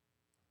Park.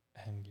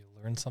 And you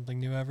learn something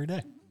new every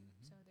day.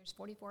 So there's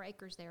 44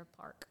 acres there of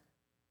park.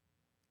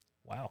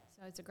 Wow.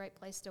 So it's a great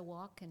place to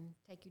walk and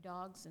take your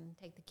dogs and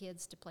take the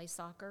kids to play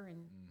soccer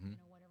and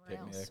whatever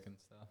everywhere picnic else. and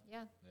stuff.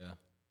 Yeah. Yeah.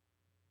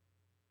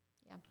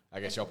 Yeah. I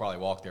guess y'all probably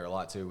walk there a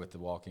lot too with the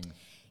walking team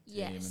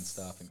and Yes.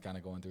 stuff and kind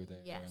of going through there.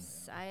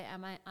 Yes,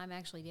 I'm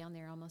actually down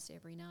there almost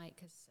every night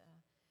because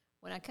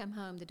when I come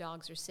home, the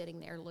dogs are sitting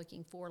there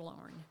looking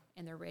forlorn,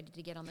 and they're ready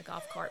to get on the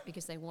golf cart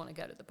because they want to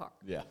go to the park.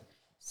 Yeah.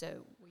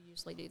 So we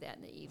usually do that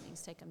in the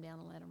evenings, take them down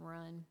and let them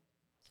run.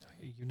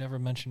 You never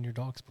mentioned your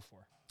dogs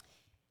before.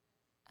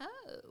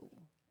 Oh,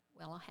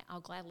 well, I'll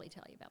gladly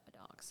tell you about my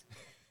dogs.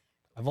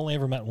 I've only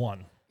ever met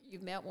one.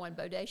 You've met one,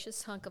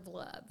 Bodacious Hunk of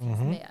Love. Mhm.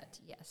 You've met,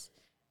 yes.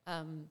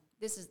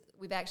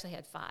 We've actually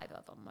had 5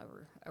 of them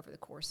over the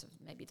course of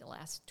maybe the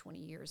last 20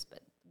 years, but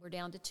we're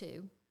down to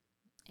 2.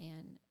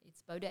 And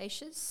it's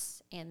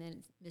Bodacious and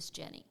then Miss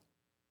Jenny.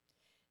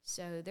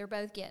 So they're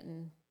both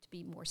getting to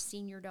be more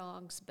senior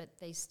dogs, but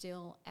they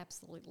still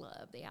absolutely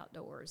love the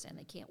outdoors, and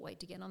they can't wait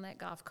to get on that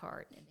golf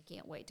cart, and they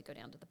can't wait to go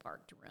down to the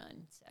park to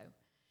run. So,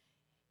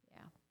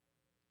 yeah,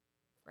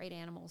 great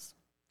animals.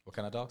 What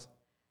kind of dogs?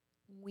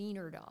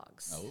 Wiener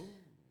dogs. Oh.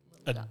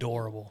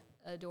 Adorable.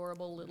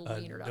 Adorable little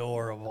wiener dogs.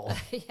 Adorable.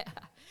 Yeah,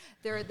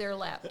 they're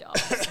lap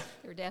dogs.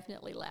 They're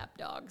definitely lap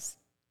dogs.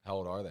 How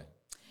old are they?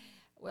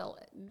 Well,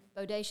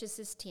 Bodacious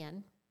is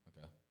 10,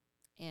 Okay.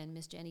 and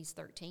Miss Jenny's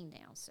 13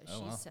 now, so Oh,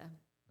 she's wow.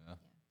 Yeah.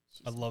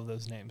 she's I love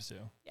those names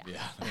too. Yeah,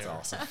 that's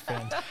awesome.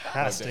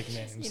 Fantastic Bodacious.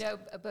 names. You know,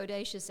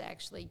 Bodacious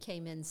actually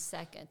came in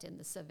second in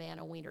the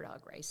Savannah Wiener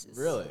Dog races.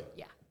 Really?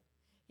 Yeah,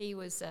 he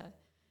was.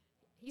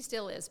 He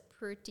still is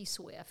pretty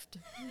swift.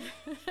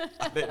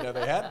 I didn't know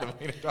they had the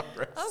wiener dog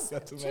race. Oh,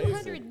 That's amazing.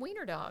 200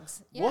 wiener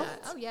dogs. Yeah.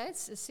 What? Oh, yeah.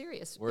 It's a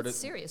serious, Where it's a did-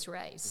 serious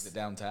race. Is it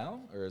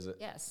downtown or is it?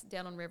 Yes,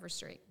 down on River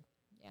Street.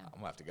 Yeah. I'm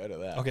gonna have to go to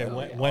that. Okay, That'd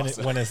when, be when,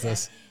 awesome. when is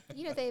this?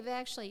 You know,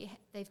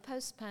 they've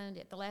postponed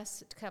it the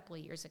last couple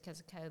of years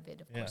because of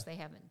COVID. Of course, they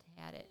haven't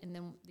had it. And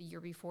then the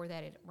year before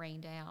that, it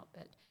rained out.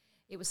 But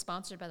it was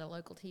sponsored by the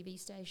local TV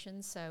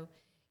station, so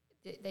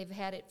they've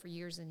had it for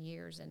years and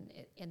years.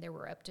 And there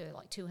were up to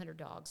like 200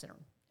 dogs in a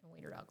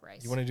wiener dog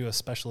race. You want to do a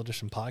special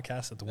edition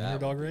podcast at the That Wiener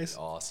Dog would be race?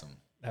 Awesome.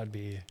 That would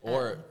be.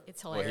 Or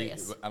it's would he-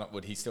 hilarious.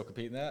 would he still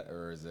compete in that,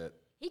 or is it?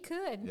 He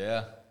could.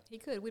 Yeah. He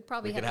could. We'd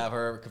probably We could have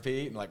her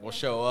compete, and like we'll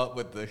show up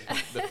with the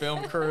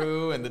film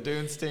crew and the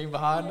Dunes team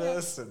behind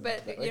us, and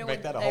But we you can know,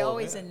 make that a they whole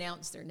always event.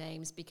 announce their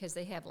names because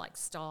they have like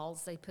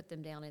stalls. They put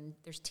them down in.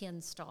 There's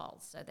 10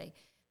 stalls, so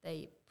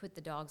they put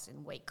the dogs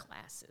in weight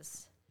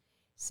classes.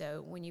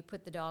 So when you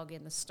put the dog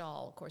in the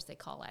stall, of course they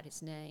call out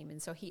his name, and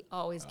so he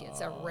always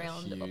gets a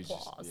round of huge,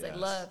 applause. They yes.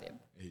 love him.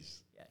 He's-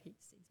 Yeah, he's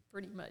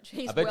pretty much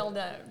he's bet- well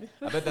known.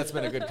 I bet that's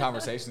been a good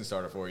conversation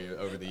starter for you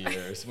over the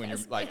years when you're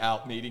like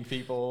out meeting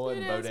people and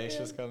It has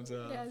Bodacious been. comes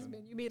up. It has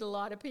been. You meet a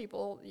lot of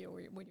people, you know,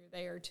 when you're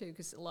there too,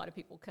 because a lot of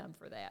people come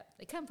for that.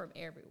 They come from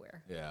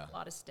everywhere. Yeah. A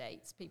lot of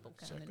states. People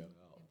come Check and that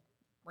out.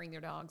 bring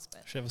their dogs,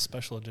 but Should have a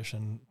special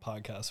edition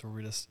podcast where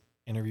we just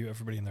interview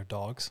everybody and their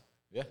dogs.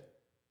 Yeah.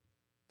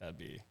 That'd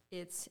be.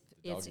 it's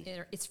doggy.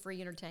 it's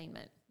free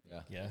entertainment. Yeah.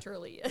 Yeah. It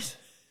truly is.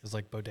 It's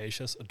like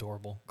Bodacious,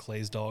 adorable.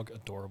 Clay's dog,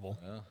 adorable.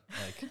 Yeah.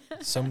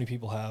 Like so many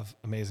people have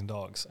amazing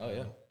dogs. Oh,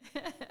 yeah.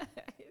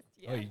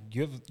 Yeah. Oh,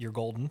 you have your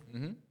golden.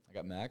 Mm-hmm. I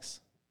got Max.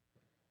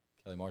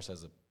 Kelly Marsh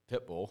has a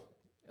pit bull.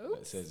 It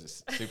Oops. says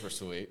it's super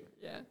sweet.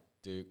 Yeah.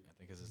 Duke, I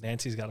think is his name.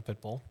 Nancy's got a pit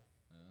bull.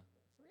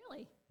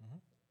 Really?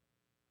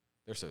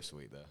 They're so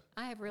sweet though.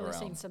 I have really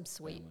seen Around some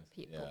sweet families.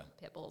 people, Yeah.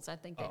 pit bulls. I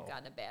think they've Oh.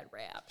 gotten a bad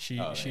rap. She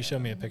Oh, she yeah.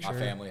 showed me a picture. My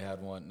family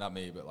had one, not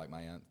me, but like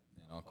my aunt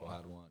and uncle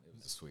had one. It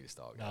was the sweetest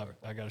dog No, ever.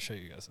 I got to show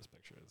you guys this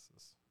picture.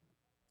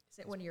 Is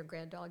it one of your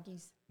grand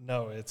doggies?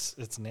 No,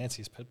 it's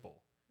Nancy's pit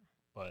bull,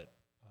 but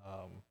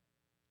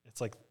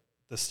it's like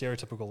the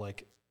stereotypical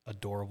like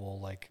adorable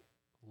like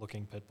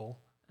looking pit bull.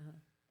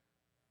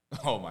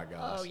 Oh my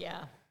gosh. Oh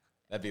yeah,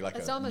 That'd be like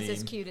it's a almost meme.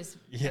 as cute as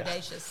Yeah.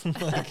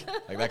 Bodacious.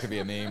 Like that could be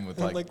a meme with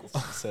like, Like-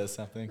 says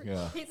something.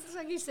 Yeah. It's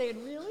like you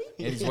saying, really?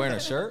 And he's wearing a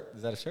shirt.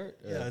 Is that a shirt?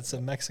 Yeah, it's a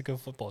Mexico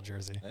football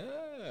jersey.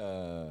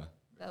 Yeah.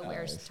 Bo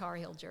wears Nice. Tar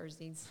Heel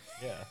jerseys.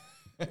 Yeah.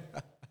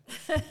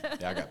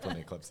 Yeah, I got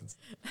plenty of Clemsons.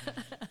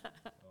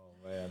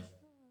 Oh man.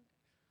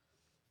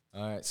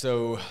 All right,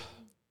 so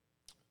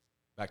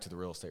back to the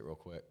real estate real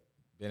quick.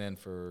 Been in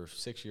for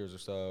 6 years or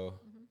so.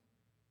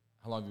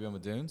 How long have you been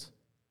with Dunes?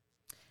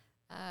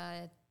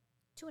 2.5.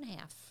 2.5.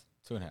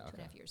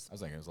 2.5 years. I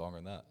was thinking it was longer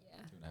than that.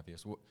 Yeah. 2.5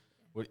 years.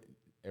 What?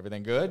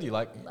 Everything good? You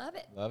like? Love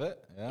it. Love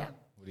it? Yeah. Yeah.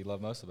 What do you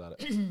love most about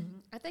it?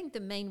 I think the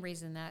main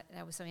reason that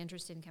I was so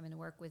interested in coming to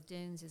work with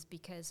Dunes is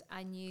because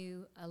I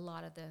knew a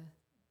lot of the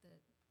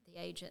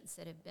agents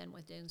that have been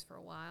with Dunes for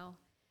a while,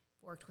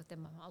 worked with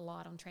them a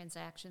lot on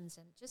transactions,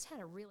 and just had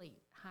a really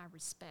high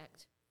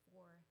respect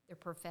for their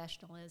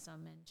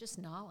professionalism and just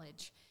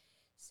knowledge.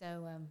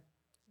 So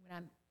when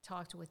I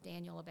talked with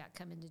Daniel about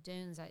coming to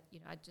Dunes, I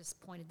just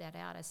pointed that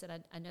out. I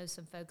said, I know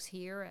some folks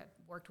here.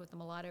 I've worked with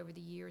them a lot over the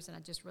years, and I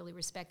just really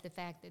respect the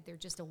fact that they're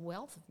just a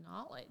wealth of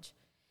knowledge,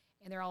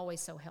 and they're always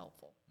so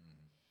helpful.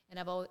 And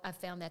I've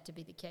found that to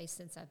be the case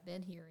since I've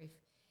been here.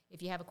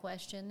 If you have a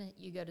question,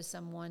 you go to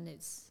someone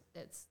that's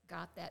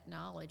got that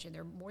knowledge, and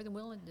they're more than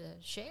willing to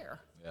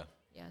share. Yeah.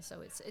 Yeah,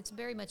 so it's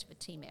very much of a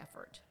team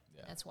effort. Yeah.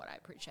 Yeah. That's what I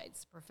appreciate.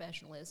 It's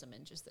professionalism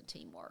and just the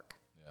teamwork.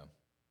 Yeah.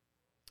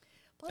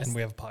 Plus, And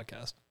we have a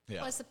podcast. Yeah.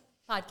 plus the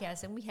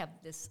podcast, and we have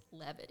this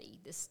levity,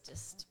 this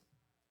just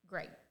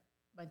great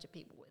bunch of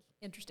people with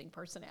interesting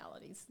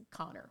personalities.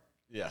 Connor.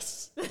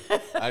 Yes.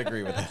 I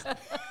agree with that.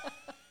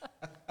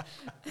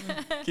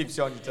 Keeps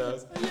you on your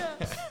toes.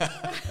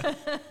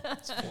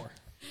 It's 4.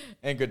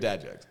 And good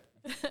dad jokes.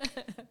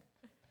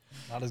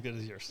 Not as good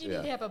as yours. You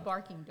need to have a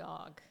barking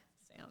dog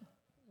sound.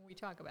 When we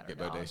talk about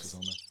Get our bodacious dogs.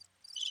 on there.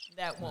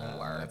 That won't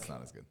work. That's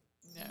not as good.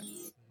 No.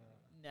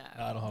 No.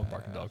 I don't have a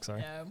barking dog,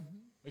 sorry. No.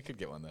 We could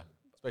get one, though,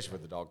 especially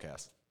for the dog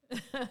cast. We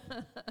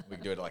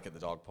could do it like at the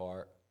dog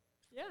park.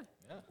 Yeah.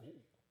 Yeah.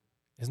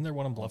 Isn't there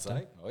one in On Bluffton?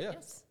 site? Oh, yeah.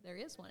 Yes, there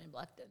is one in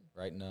Bluffton.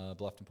 Right in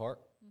Bluffton Park.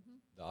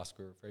 The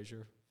Oscar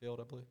Frazier Field,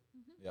 I believe.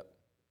 Yep.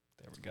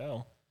 There we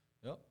go.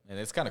 Yep. And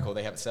it's kind of cool.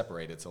 They have it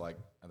separated. So, like,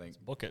 I think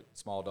Book it.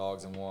 small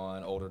dogs in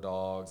one, older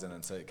dogs, and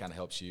then so it kind of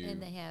helps you.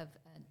 And they have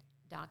a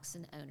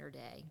Dachshund Owner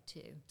Day,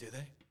 too. Do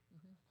they?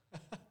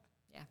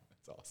 Yeah.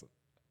 That's awesome.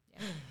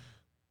 Yeah.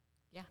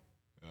 Yeah.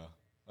 Yeah.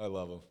 I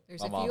love them.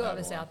 There's a few of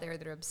us out there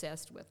that are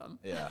obsessed with them.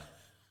 Yeah.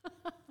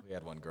 We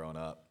had one growing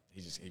up.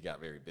 He got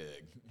very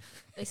big.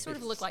 They sort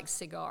of look like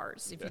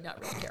cigars if you're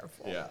not really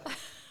careful. Yeah.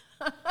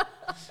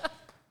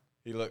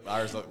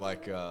 Ours looked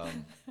like, I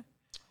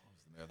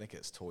think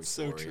it's Toy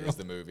So Story true. is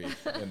the movie.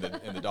 And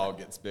the dog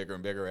gets bigger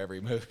and bigger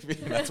every movie.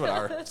 And that's what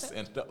ours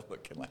ended up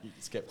looking like. He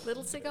just kept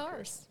Little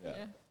cigars.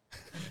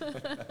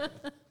 Yeah.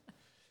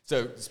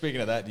 So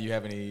speaking of that, do you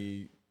have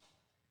any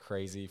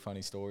crazy,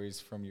 funny stories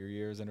from your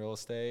years in real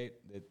estate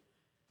that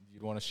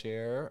you'd want to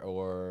share?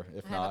 Or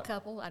if I have not, a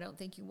couple I don't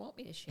think you want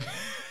me to share.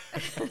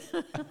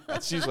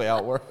 that's usually how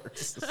it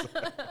works.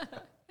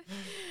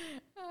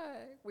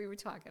 We were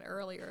talking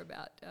earlier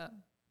about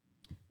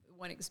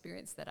one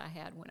experience that I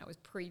had when I was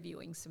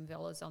previewing some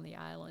villas on the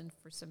island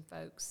for some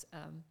folks.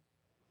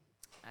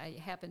 I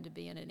happened to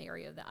be in an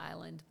area of the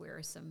island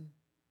where some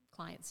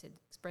clients had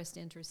expressed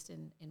interest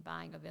in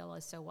buying a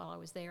villa. So while I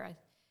was there, I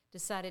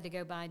decided to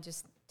go by and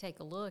just take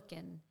a look.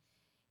 And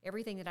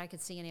everything that I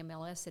could see in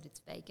MLS said it's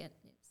vacant.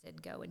 It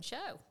said go and show.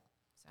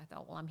 So I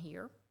thought, well, I'm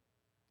here.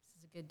 This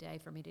is a good day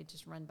for me to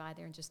just run by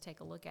there and just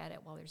take a look at it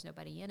while there's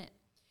nobody in it.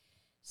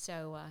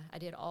 So I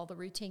did all the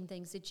routine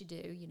things that you do.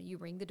 You know, you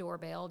ring the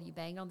doorbell, you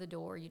bang on the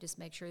door, you just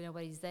make sure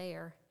nobody's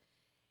there,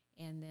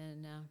 and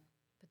then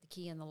put the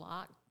key in the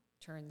lock,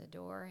 turn the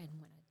door, and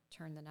when I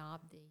turned the knob,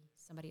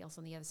 somebody else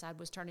on the other side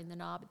was turning the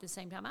knob at the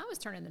same time I was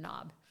turning the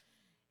knob.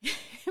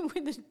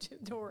 When the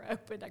door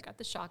opened, I got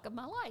the shock of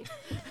my life.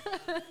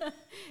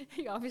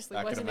 He obviously I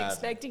can wasn't imagine.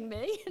 expecting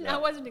me, and Yeah. I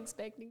wasn't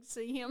expecting to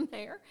see him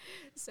there.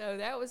 So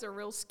that was a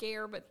real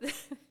scare, but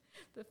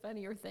the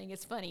funnier thing,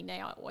 it's funny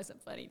now, it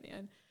wasn't funny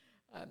then.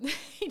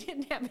 He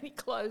didn't have any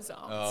clothes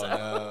on, Oh, so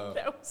no.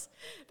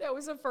 that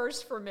was a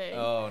first for me.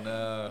 Oh,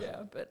 no.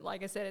 Yeah, but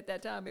like I said at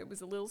that time, it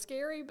was a little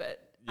scary,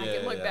 but I Yeah,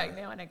 can look yeah. back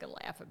now and I can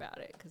laugh about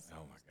it because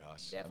Oh, my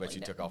gosh. I Definitely bet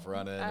you no. took off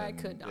running. I and-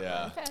 could not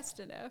Yeah. run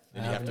fast enough.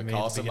 Did you have to me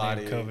call at the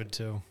beginning somebody? of COVID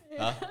too.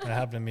 Huh? That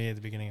happened to me at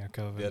the beginning of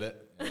COVID. Did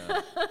it?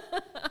 Yeah.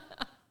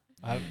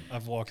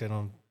 I've walked in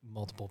on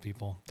multiple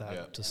people that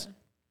Yeah. just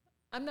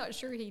I'm not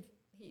sure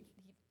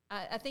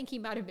I think he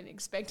might have been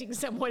expecting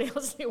someone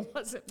else. It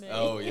wasn't me.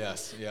 Oh,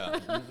 yes. Yeah.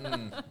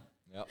 Mm-mm.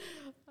 Yep.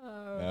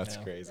 That's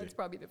Yeah. crazy. That's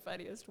probably the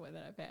funniest one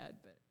that I've had,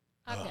 but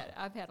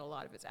I've had a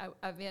lot of it.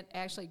 I've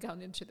actually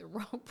gone into the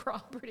wrong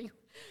property.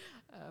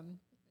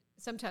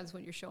 Sometimes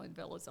when you're showing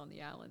villas on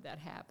the island, that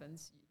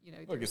happens. You know,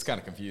 Well, it gets kind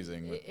of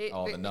confusing with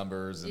all the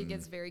numbers. It And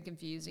gets very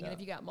confusing, and Yeah. if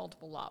you got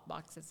multiple lot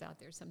boxes out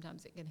there,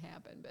 sometimes it can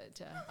happen.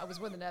 But I was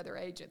with another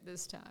agent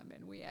this time,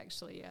 and we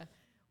actually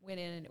went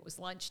in, and it was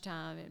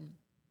lunchtime, and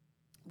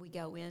we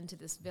go into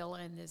this villa,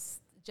 and this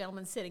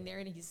gentleman's sitting there,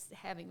 and he's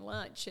having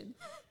lunch, and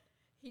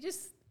he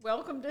just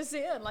welcomed us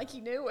in like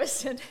he knew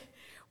us, and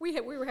we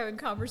were having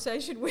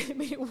conversation with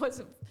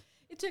him.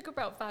 It took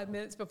about 5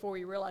 minutes before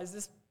we realized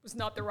this was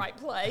not the right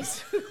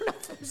place. We were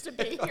not supposed to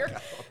be here.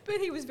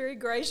 But he was very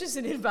gracious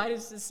and invited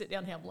us to sit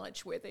down and have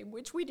lunch with him,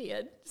 which we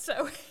did.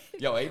 So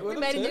Y'all ate with we him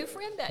made too? a new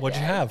friend that What'd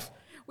day. you have?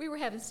 We were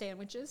having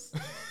sandwiches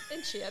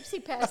and chips. He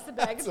passed the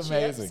bag of That's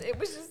chips. amazing.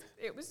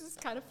 It was just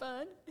kind of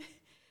fun.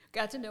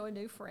 Got to know a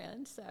new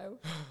friend. So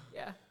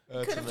yeah,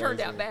 That's could have turned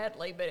out amazing.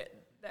 badly, but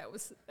that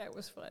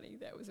was funny.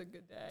 That was a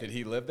good day. Did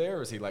he live there or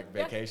was he like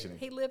Yeah, vacationing?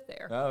 he lived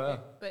there. Oh, yeah.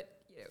 But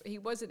you know, he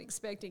wasn't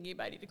expecting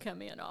anybody to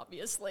come in,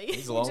 obviously.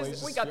 He's lonely, we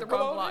just, got the "Come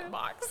wrong on in."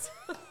 lockbox.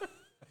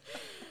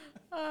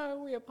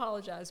 We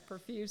apologize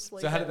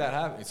profusely. So how but- did that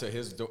happen? So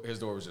his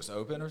door was just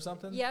open or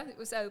something? Yeah, it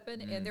was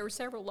open, and there were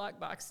several lock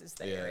boxes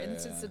there. And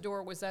since Yeah. the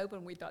door was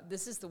open, we thought,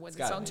 this is the one It's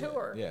that's gotta on be it.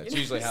 tour. Yeah, you it's know,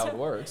 usually how it so-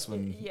 works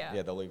when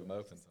Yeah. they'll leave them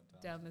open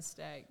sometimes. Dumb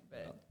mistake.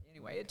 But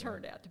anyway, it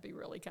turned out to be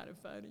really kind of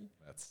funny.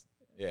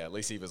 At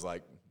least he was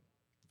like,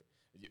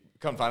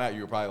 come find out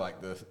you were probably like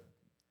the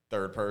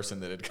third person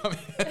that had come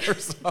in or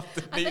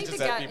something. I He think just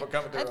the had guy, people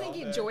coming to I her think all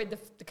he day. enjoyed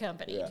the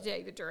company, Yeah. to tell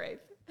you the truth.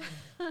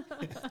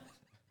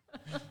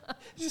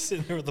 just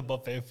sitting there with the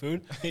buffet of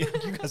food. You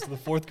guys are the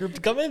fourth group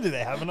to come in today.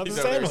 Have another He's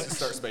over there sandwich. just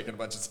starts making a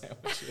bunch of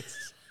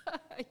sandwiches.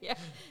 Yeah.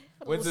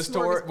 When's this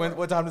little tour? smorgasbord.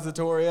 What time does the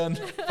tour end?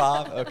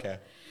 5? Okay.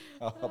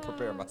 I'll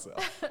prepare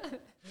myself.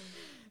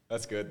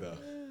 That's good, though.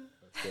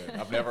 That's good.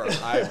 I've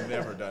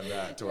never done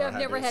that. To where I've I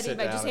never to had sit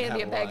anybody down just and hand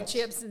me a have bag of lunch.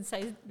 chips and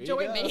say, you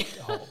join go. me.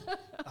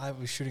 I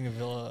was shooting a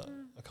villa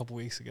a couple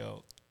weeks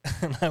ago,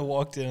 and I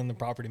walked in, and the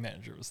property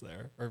manager was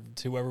there, or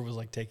whoever was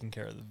like taking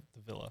care of the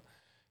villa,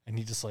 and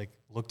he just like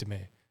looked at me.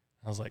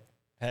 I was like,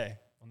 "Hey,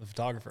 I'm the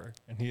photographer,"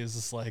 and he was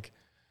just like,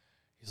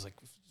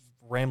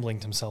 rambling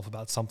to himself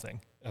about something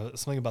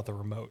about the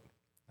remote.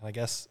 And I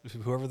guess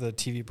whoever the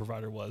TV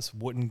provider was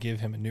wouldn't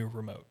give him a new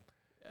remote,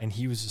 and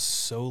he was just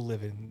so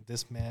livid.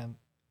 This man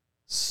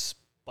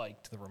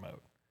spiked the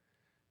remote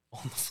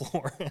on the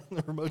floor, and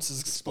the remote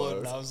just exploded.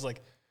 And I was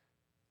like,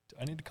 do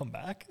I need to come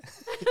back?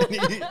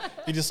 And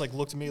he just like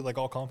looked at me like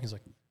all calm. He's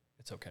like,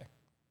 it's okay.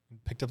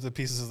 And picked up the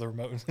pieces of the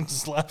remote and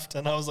just left.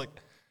 And I was like,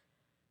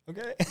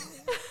 okay.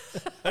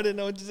 I didn't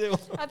know what to do.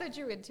 I thought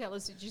you were going to tell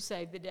us that you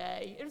saved the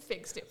day and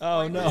fixed it.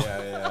 Oh, for no. you.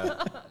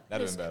 Yeah.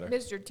 That'd have been better.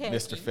 Mr. Techie.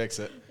 Mr. Fix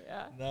It.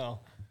 Yeah. No.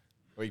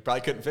 Well, he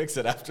probably couldn't fix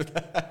it after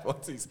that.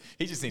 Once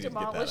he just needed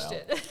Demolished to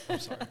get that out. it. I'm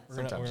sorry. We're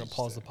Sometimes going you to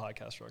pause just the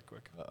podcast real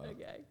quick.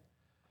 Okay.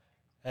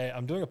 Hey,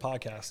 I'm doing a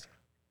podcast.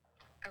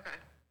 Okay.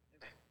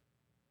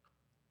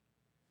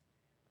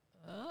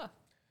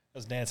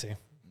 That's Nancy.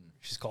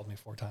 She's called me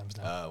 4 times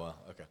now. Oh, well,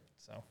 okay.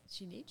 So,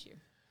 She needs you.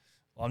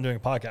 well, I'm doing a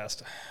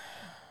podcast.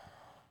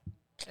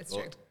 That's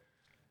Well, true.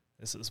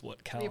 This is what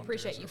We calendars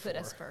appreciate you are put for.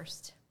 us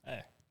first.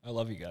 Hey, I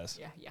love you guys.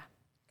 Yeah.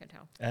 Can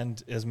tell.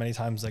 And as many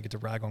times as I get to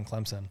rag on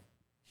Clemson.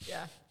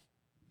 Yeah.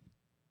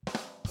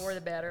 More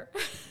the better.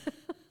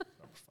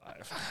 Number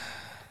 5.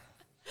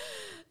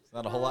 It's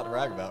not a whole lot to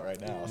brag about right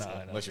now, No, so, I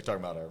know. unless you're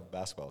talking about our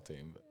basketball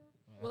team. But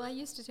Well, I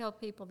used to tell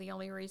people the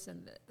only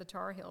reason that the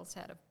Tar Heels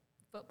had a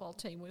football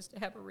team was to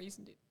have a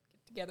reason to get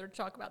together and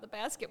talk about the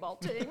basketball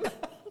team.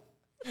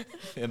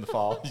 in the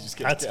fall, you just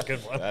get That's a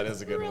together. good one. That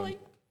is a good really,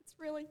 one. it's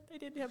really, they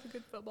didn't have a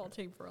good football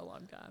team for a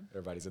long time.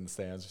 Everybody's in the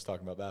stands just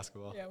talking about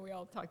basketball. Yeah, we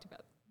all talked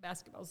about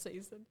basketball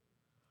season.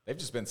 They've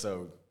just been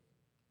so,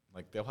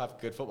 like, they'll have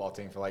a good football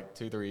team for like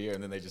 2-3 years,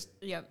 and then they just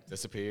Yep.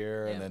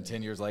 disappear, Yeah. and then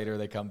 10 years later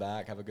they come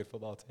back, have a good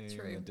football team,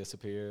 True. and then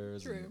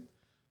disappears. True. And,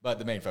 but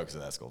the main focus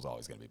of that school is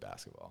always going to be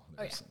basketball.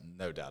 Oh, There's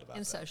no doubt about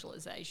And that.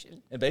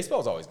 socialization. And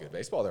baseball's always good.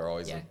 Baseball, they're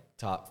always Yeah. a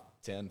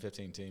top 10,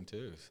 15 team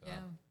too. So Yeah.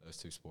 those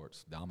two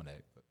sports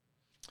dominate. But,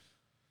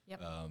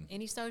 Yep.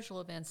 Any social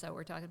events, though,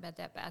 we're talking about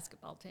that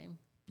basketball team.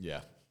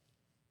 yeah,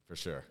 for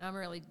sure. I'm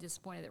really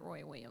disappointed that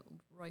Roy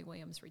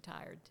Williams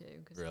retired,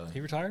 too. 'Cause, Really? He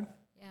retired?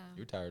 Yeah.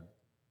 You're tired.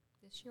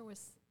 This year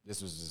was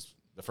This was just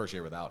the first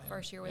year without him.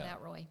 first year Yeah.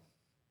 without Roy.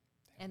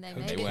 And they Coach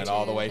made They it went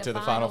all the way to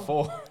the Final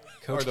Four.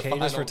 Coach Or the K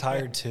just final-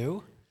 retired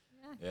too?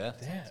 Yeah.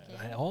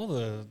 Yeah. All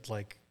the,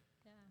 like,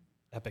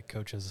 epic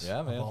coaches Yeah,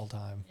 of man. all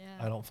time.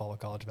 Yeah. I don't follow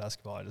college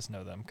basketball. I just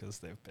know them because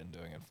they've been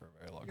doing it for a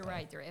very long You're time.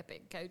 right. They're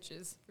epic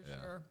coaches, for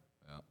Yeah. sure.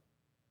 Yeah.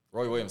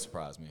 Roy Williams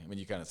surprised me. I mean,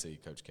 you kind of see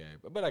Coach K,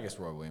 but I guess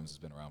Roy Williams has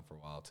been around for a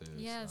while too.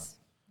 Yes.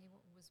 He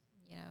was,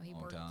 he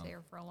Long worked time.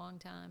 there for a long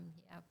time.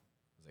 Yeah. So.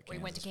 Was at He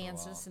went to for a while.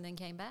 Kansas and then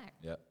came back.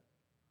 Yep.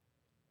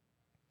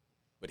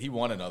 But he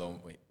won another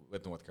one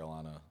with North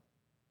Carolina.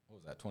 What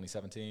was that,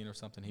 2017 or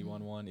something? He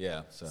won one?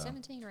 Yeah. So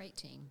 17 or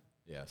 18.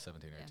 Yeah,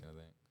 17 or 18, Yeah. I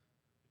think.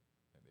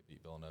 They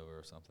beat Villanova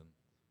or something.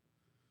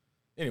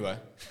 Anyway,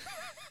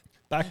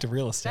 Back to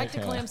real estate. Back to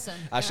Clemson.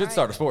 I should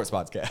start a sports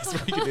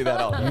podcast. We could do that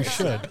all day. You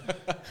should.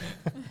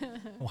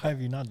 Why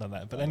have you not done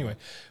that? But anyway,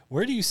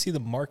 where do you see the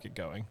market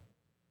going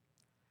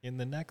in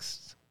the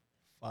next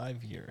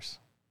 5 years?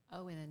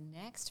 Oh, in the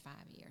next 5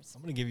 years.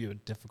 I'm going to give you a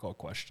difficult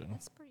question.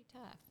 That's pretty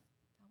tough.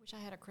 I wish I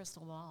had a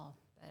crystal ball.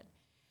 But,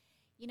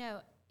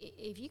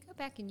 if you go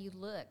back and you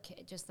look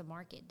at just the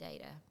market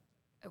data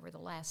over the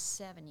last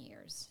 7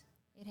 years,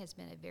 it has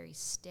been a very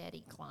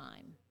steady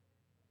climb.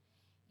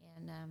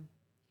 And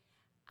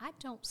I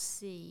don't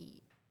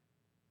see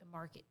the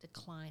market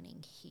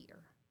declining here.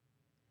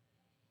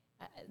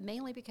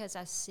 Mainly because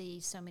I see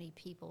so many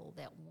people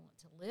that want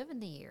to live in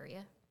the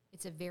area.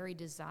 It's a very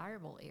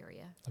desirable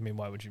area. I mean,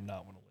 why would you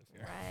not want to live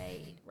here?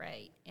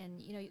 Right.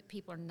 And,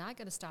 people are not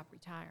going to stop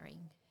retiring.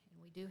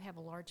 And we do have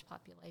a large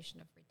population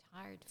of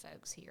retired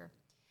folks here.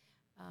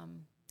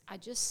 I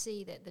just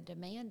see that the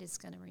demand is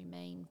going to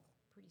remain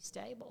pretty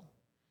stable.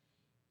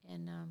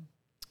 And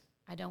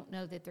I don't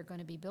know that they're going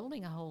to be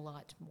building a whole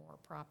lot more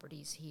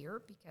properties here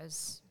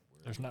because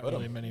There's not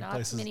really many not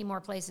places. many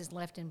more places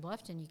left in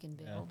Bluffton you can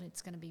build.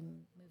 It's going to be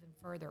moving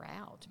further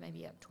out,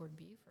 maybe up toward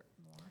Beaufort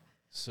more.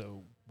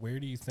 So where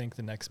do you think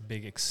the next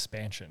big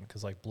expansion,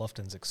 because like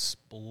Bluffton's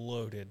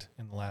exploded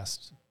in the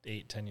last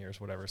 8-10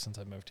 years, whatever, since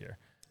I moved here.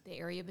 The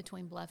area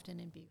between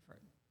Bluffton and Beaufort.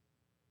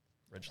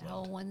 The Ridgeland.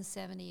 whole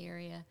 170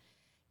 area,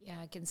 yeah,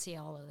 I can see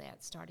all of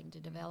that starting to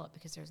develop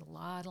because there's a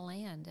lot of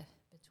land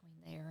between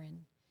there, and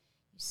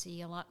you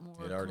see a lot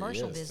more It already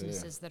commercial is, too.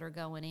 businesses that are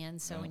going in.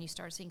 So Yeah. when you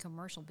start seeing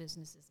commercial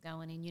businesses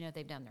going in,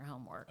 they've done their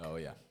homework. Oh,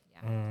 yeah.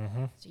 Yeah.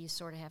 Mm-hmm. So you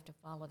sort of have to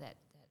follow that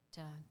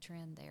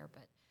trend there.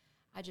 But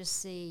I just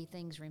see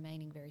things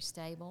remaining very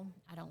stable.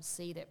 I don't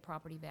see that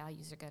property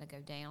values are going to go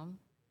down.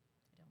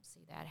 I don't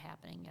see that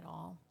happening at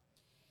all.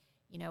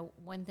 You know,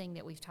 one thing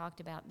that we've talked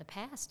about in the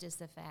past is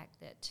the fact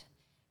that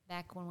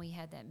back when we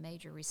had that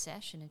major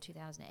recession in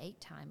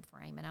 2008 time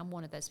frame, and I'm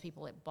one of those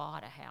people that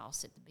bought a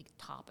house at the big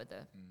top of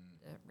the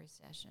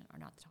recession, or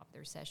not the top of the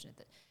recession, at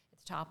the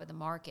top of the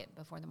market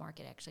before the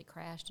market actually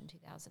crashed in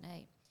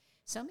 2008.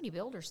 So many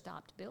builders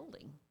stopped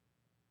building,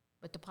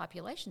 but the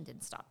population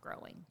didn't stop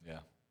growing. Yeah.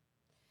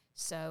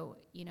 So,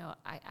 you know,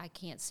 I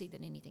can't see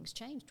that anything's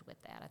changed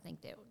with that. I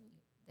think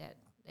that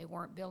they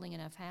weren't building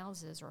enough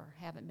houses or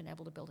haven't been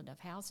able to build enough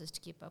houses to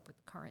keep up with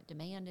the current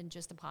demand and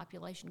just the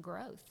population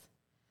growth.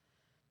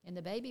 And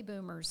the baby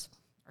boomers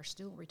are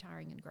still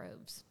retiring in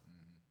groves.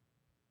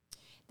 Mm-hmm.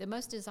 The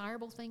most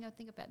desirable thing I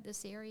think about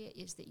this area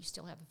is that you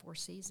still have the 4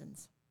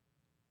 seasons.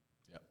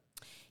 Yep.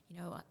 You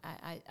know,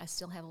 I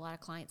still have a lot of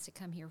clients that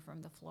come here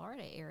from the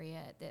Florida area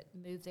that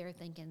moved there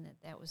thinking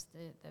that was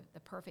the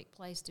perfect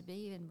place to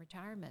be in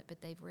retirement, but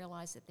they've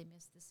realized that they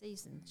missed the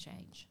season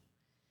change.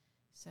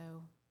 So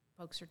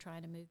folks are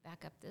trying to move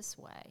back up this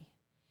way.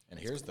 And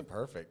here's the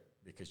perfect,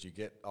 because you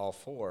get all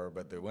 4,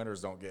 but the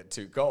winters don't get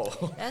too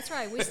cold. That's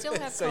right. We still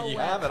have so cold you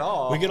weather. have it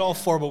all. We get all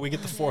 4, but we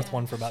get the 4th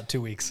one for about 2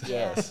 weeks.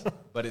 Yes.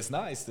 But it's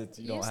nice that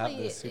you don't have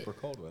Usually this super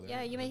cold weather.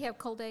 Yeah, you may have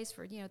cold days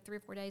for, 3 or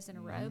 4 days in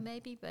a row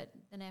maybe, but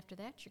then after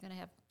that you're going to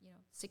have,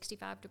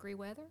 65-degree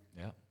weather.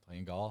 Yeah,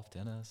 playing golf,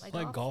 tennis. Play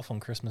Played golf on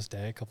Christmas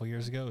Day a couple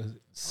years ago. It was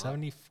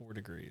 74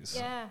 degrees.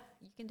 Yeah,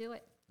 you can do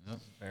it. Yep.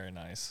 Very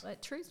nice.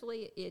 But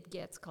truthfully, it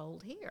gets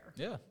cold here.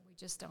 Yeah. We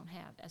just don't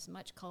have as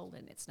much cold,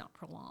 and it's not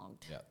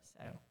prolonged. Yeah.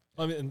 So,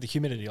 I mean, the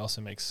humidity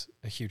also makes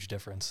a huge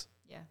difference.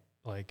 yeah.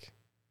 Like,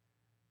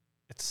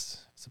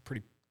 it's a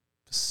pretty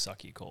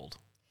sucky cold,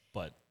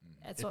 but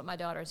That's what my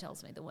daughter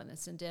tells me, the one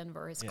that's in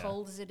Denver. As Yeah.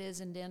 cold as it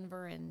is in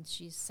Denver, and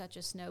she's such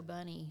a snow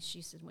bunny,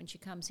 she says when she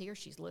comes here,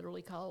 she's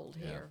literally cold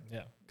here.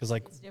 yeah, because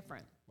like It's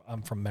different.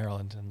 I'm from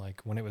Maryland, and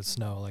like when it would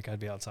snow, like I'd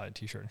be outside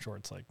t-shirt and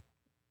shorts, like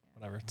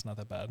whatever, it's not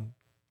that bad.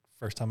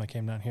 First time I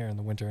came down here in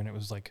the winter, and it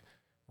was like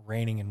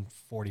raining and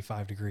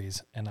 45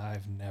 degrees, and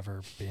I've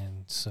never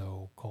been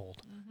so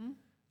cold. Mm-hmm.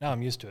 Now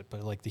I'm used to it,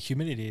 but like the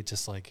humidity, it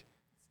just like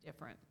It's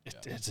different.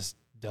 it just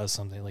does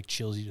something, like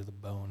chills you to the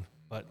bone.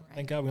 But Right.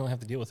 thank God we only have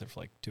to deal with it for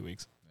like 2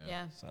 weeks.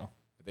 Yeah. So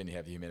But then you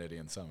have humidity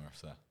in summer,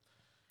 so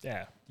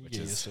yeah, you which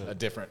get is used to a it.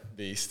 different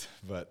beast.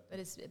 But But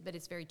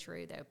it's very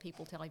true, though.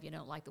 People tell you if you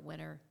don't like the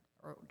winter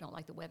or don't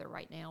like the weather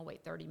right now,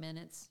 wait 30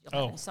 minutes.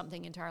 You'll have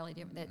something entirely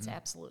different. That's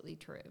absolutely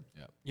true.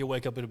 You'll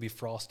wake up, it'll be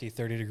frosty,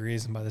 30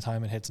 degrees, and by the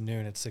time it hits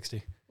noon, it's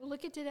 60. Well,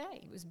 look at today.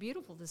 It was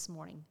beautiful this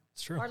morning.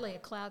 It's true. Hardly a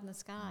cloud in the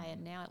sky,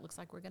 and now it looks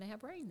like we're going to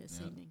have rain this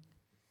evening.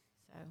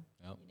 So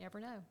Yep. you never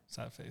know.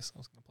 Sad face. I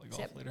was going to play golf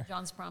Except later.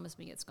 John's promised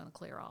me it's going to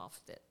clear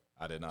off. That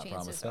I did not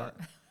chances promise that.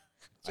 are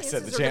I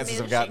said the are chances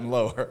have gotten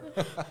diminishing. lower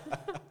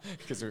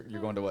because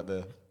you're going to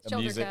the a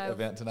Shelter music Cove,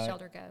 event tonight.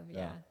 Shelter Cove, Yeah.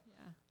 yeah.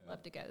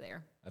 Love to go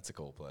there. That's a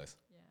cool place.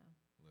 Yeah.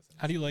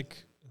 How do you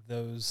like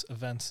those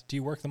events? Do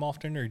you work them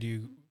often, or do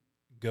you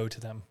go to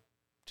them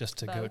just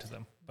to go Both. to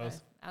them?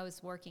 Both? I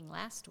was working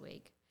last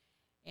week,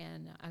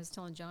 and I was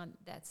telling John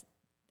that's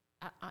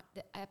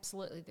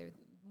absolutely there.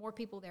 More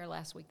people there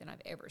last week than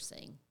I've ever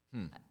seen.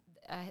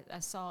 I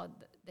saw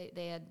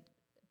they had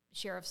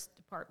sheriff's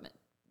department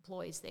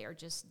employees there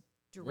just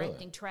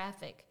directing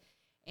traffic,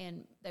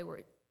 and they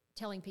were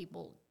telling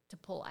people to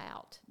pull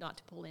out, not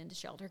to pull into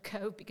Shelter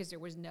Cove because there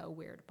was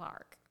nowhere to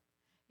park.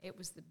 It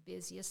was the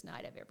busiest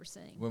night I've ever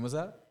seen. When was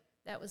that?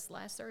 That was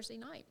last Thursday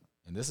night.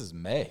 And this is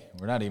May.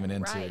 We're not even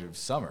into Right.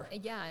 summer.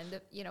 Yeah,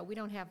 and we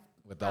don't have.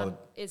 With all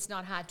it's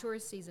not high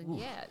tourist season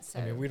yet. So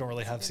I mean, we don't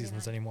really it's a have busy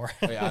seasons night. anymore.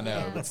 Oh, yeah, I know,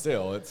 Yeah. but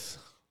still, that's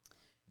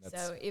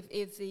So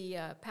if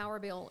the power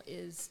bill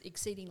is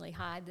exceedingly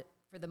high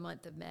for the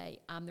month of May,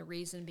 I'm the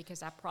reason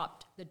because I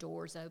propped the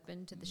doors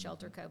open to the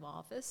Shelter Cove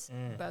office,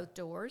 both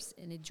doors,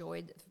 and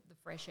enjoyed the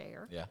fresh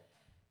air. yeah.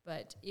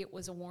 But it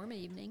was a warm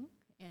evening,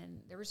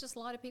 and there was just a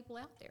lot of people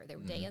out there. They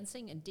were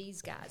dancing, and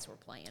Dee's Guys were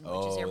playing, which is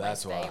Oh,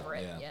 everybody's that's why,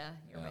 favorite. yeah.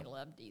 Everybody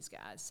loved Dee's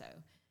Guys, so it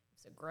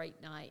was a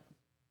great night.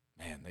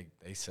 Man,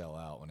 they sell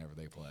out whenever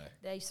they play.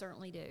 They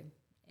certainly do.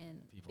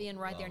 And People being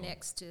right there love 'em.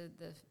 next to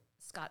the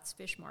Scott's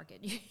Fish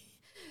Market,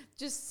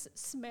 just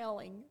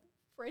smelling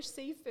fresh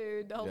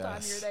seafood the whole time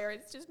Yes. you're there,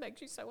 it just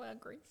makes you so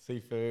hungry.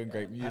 Seafood,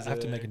 great I music.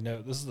 have to make a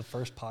note. This is the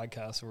first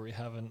podcast where we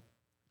haven't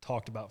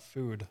talked about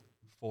food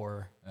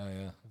for Oh,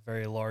 yeah. a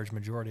very large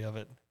majority of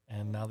it.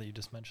 And now that you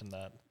just mentioned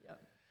that, Yep.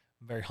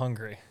 I'm very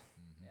hungry.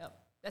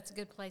 Yep. That's a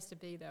good place to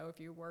be, though, if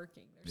you're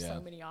working. There's Yeah.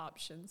 so many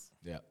options.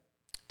 Yeah.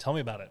 Tell me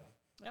about it.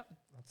 Yep.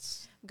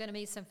 That's I'm going to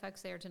meet some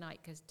folks there tonight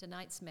because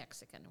tonight's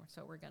Mexican,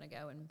 so we're going to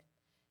go. And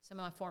some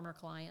of my former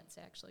clients,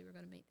 actually, we're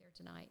going to meet there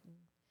tonight and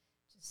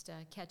just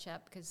catch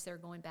up because they're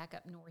going back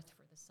up north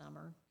for the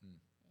summer. And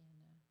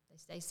they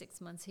stay 6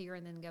 months here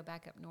and then go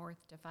back up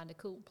north to find a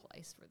cool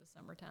place for the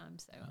summertime.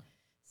 So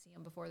see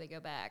them before they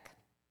go back.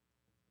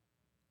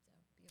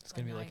 So it's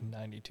going to be like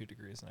 92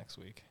 degrees next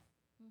week.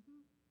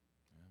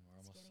 We're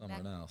almost getting summer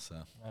back. now,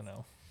 so. I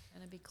know.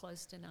 Going to be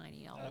close to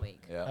 90 all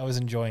week. Yeah. I was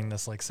enjoying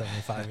this like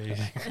 75, 80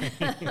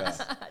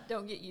 degrees.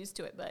 Don't get used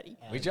to it, buddy.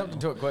 We jumped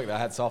into it quick. I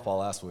had softball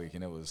last week,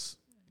 and it was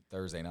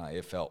Thursday night.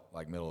 It felt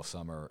like middle of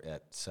summer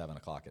at 7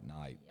 o'clock at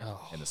night,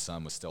 and the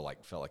sun was still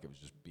felt like it was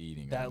just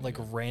beating. That like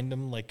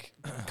random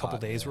couple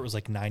days where it was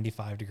like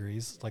 95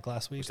 degrees like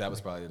last week. Which that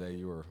was probably the day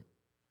you were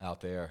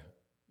out there.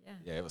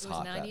 Yeah, it was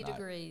hot. 90 that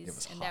degrees, It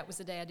was and hot. that was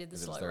the day I did the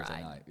slow Thursday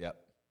ride. night. Yep.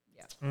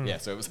 Yeah, Yeah.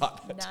 So it was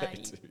hot that day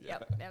 90. too. Yeah.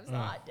 Yep, that was a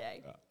hot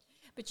day.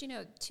 But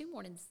 2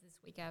 mornings this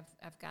week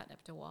I've gotten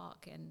up to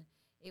walk, and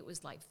it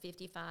was like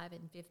 55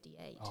 and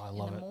 58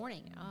 in the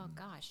morning. Oh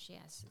gosh,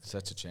 yes.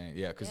 Such a change.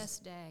 Yeah, because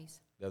best days.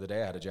 the other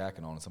day I had a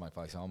jacket on, and somebody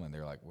finally saw me, and they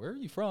were like, "Where are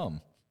you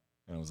from?"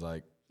 And I was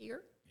like,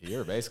 Here,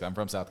 basically. I'm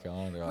from South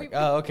Carolina. They're like,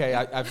 "Oh, okay.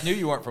 I knew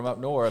you weren't from up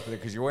north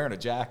because you're wearing a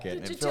jacket,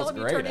 and did you it feels tell him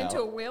you great turned out."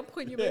 into a wimp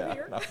when you moved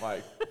here? And I'm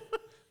like,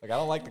 I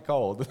don't like the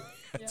cold.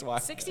 That's why.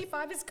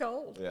 65 is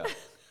cold. Yeah.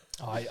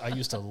 Oh, I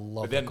used to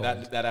love But then the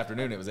cold. that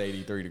afternoon it was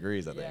 83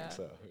 degrees, I think. Yeah,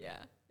 So yeah,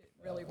 it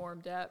really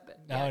warmed up. But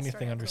Now it anything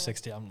started under cool.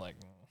 60, I'm like,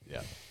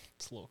 yeah.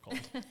 it's a little cold.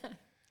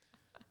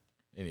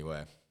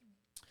 Anyway,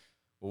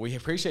 well, we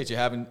appreciate you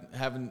having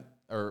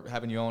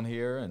you on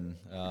here, and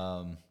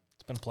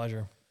It's been a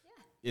pleasure.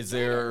 is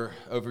there,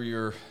 over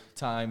your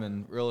time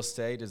in real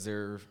estate,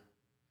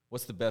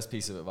 what's the best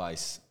piece of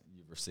advice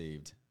you've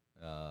received?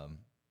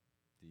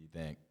 Do you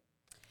think?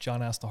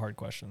 John asked the hard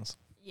questions.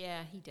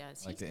 Yeah, he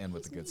does. Like to end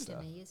with the good he's mean stuff.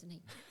 to me, isn't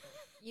he?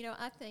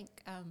 I think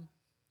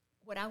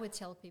what I would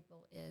tell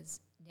people is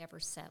never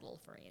settle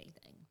for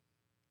anything.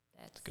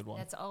 That's a good one.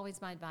 That's always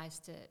my advice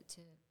to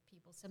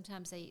people.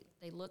 Sometimes they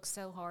look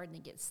so hard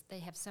and they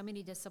have so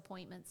many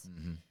disappointments,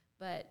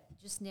 but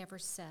just never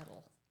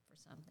settle for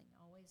something.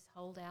 Always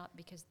hold out,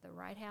 because the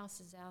right house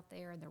is out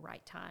there and the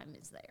right time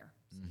is there.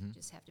 So you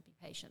just have to be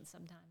patient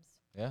sometimes.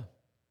 Yeah.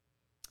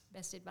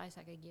 Best advice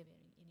I could give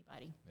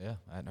anybody. Yeah,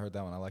 I hadn't heard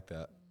that one. I like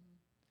that.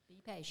 Be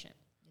patient.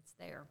 It's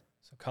there.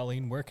 So,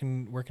 Colleen, where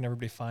can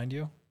everybody find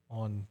you?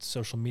 On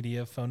social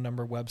media, phone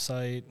number,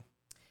 website?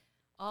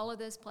 All of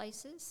those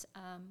places.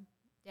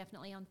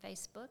 Definitely on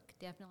Facebook.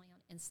 Definitely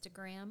on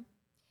Instagram.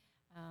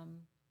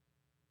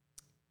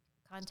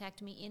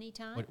 Contact me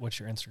anytime. What's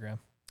your Instagram?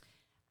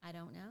 I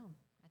don't know.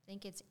 I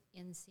think it's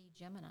NC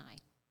Gemini.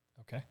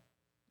 Okay.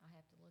 I'll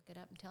have to look it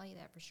up and tell you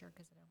that for sure,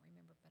 because I don't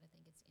remember, but I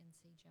think it's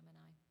NC Gemini.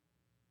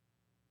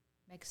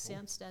 Makes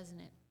sense, doesn't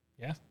it?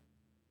 Yeah.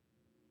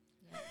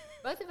 Yeah.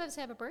 Both of us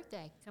have a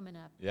birthday coming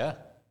up. Yeah.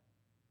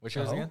 Which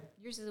yours again?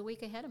 Yours is a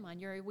week ahead of mine.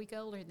 You're a week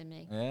older than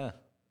me. Yeah.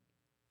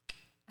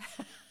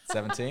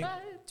 17th?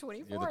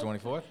 24th. You're the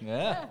 24th?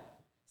 Yeah.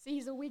 See,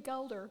 he's a week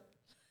older.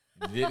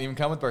 You didn't even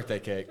come with birthday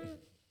cake.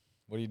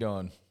 What are you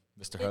doing,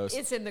 Mr. Host?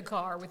 It's in the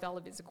car with all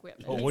of his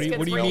equipment. Oh, He's what do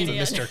gonna you bring mean, it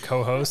in. Mr.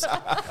 Co-host?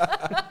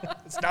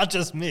 It's not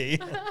just me.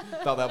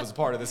 Thought that was a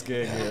part of this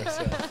gig here.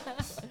 So.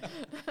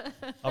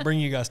 I'll bring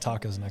you guys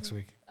tacos next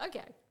week.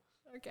 Okay,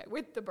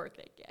 with the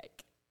birthday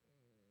cake.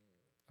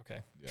 Okay.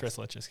 Yeah. Tris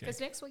cake.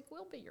 Because next week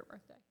will be your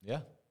birthday.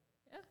 Yeah.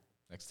 Yeah.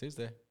 Next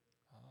Tuesday.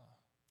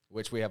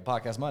 Which we have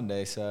podcast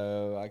Monday,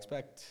 so I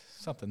expect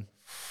something.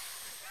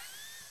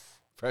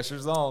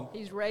 Pressure's on.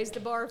 He's raised the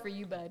bar for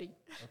you, buddy.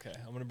 Okay.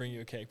 I'm going to bring you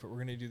a cake, but we're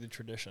going to do the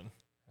tradition.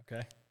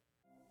 Okay?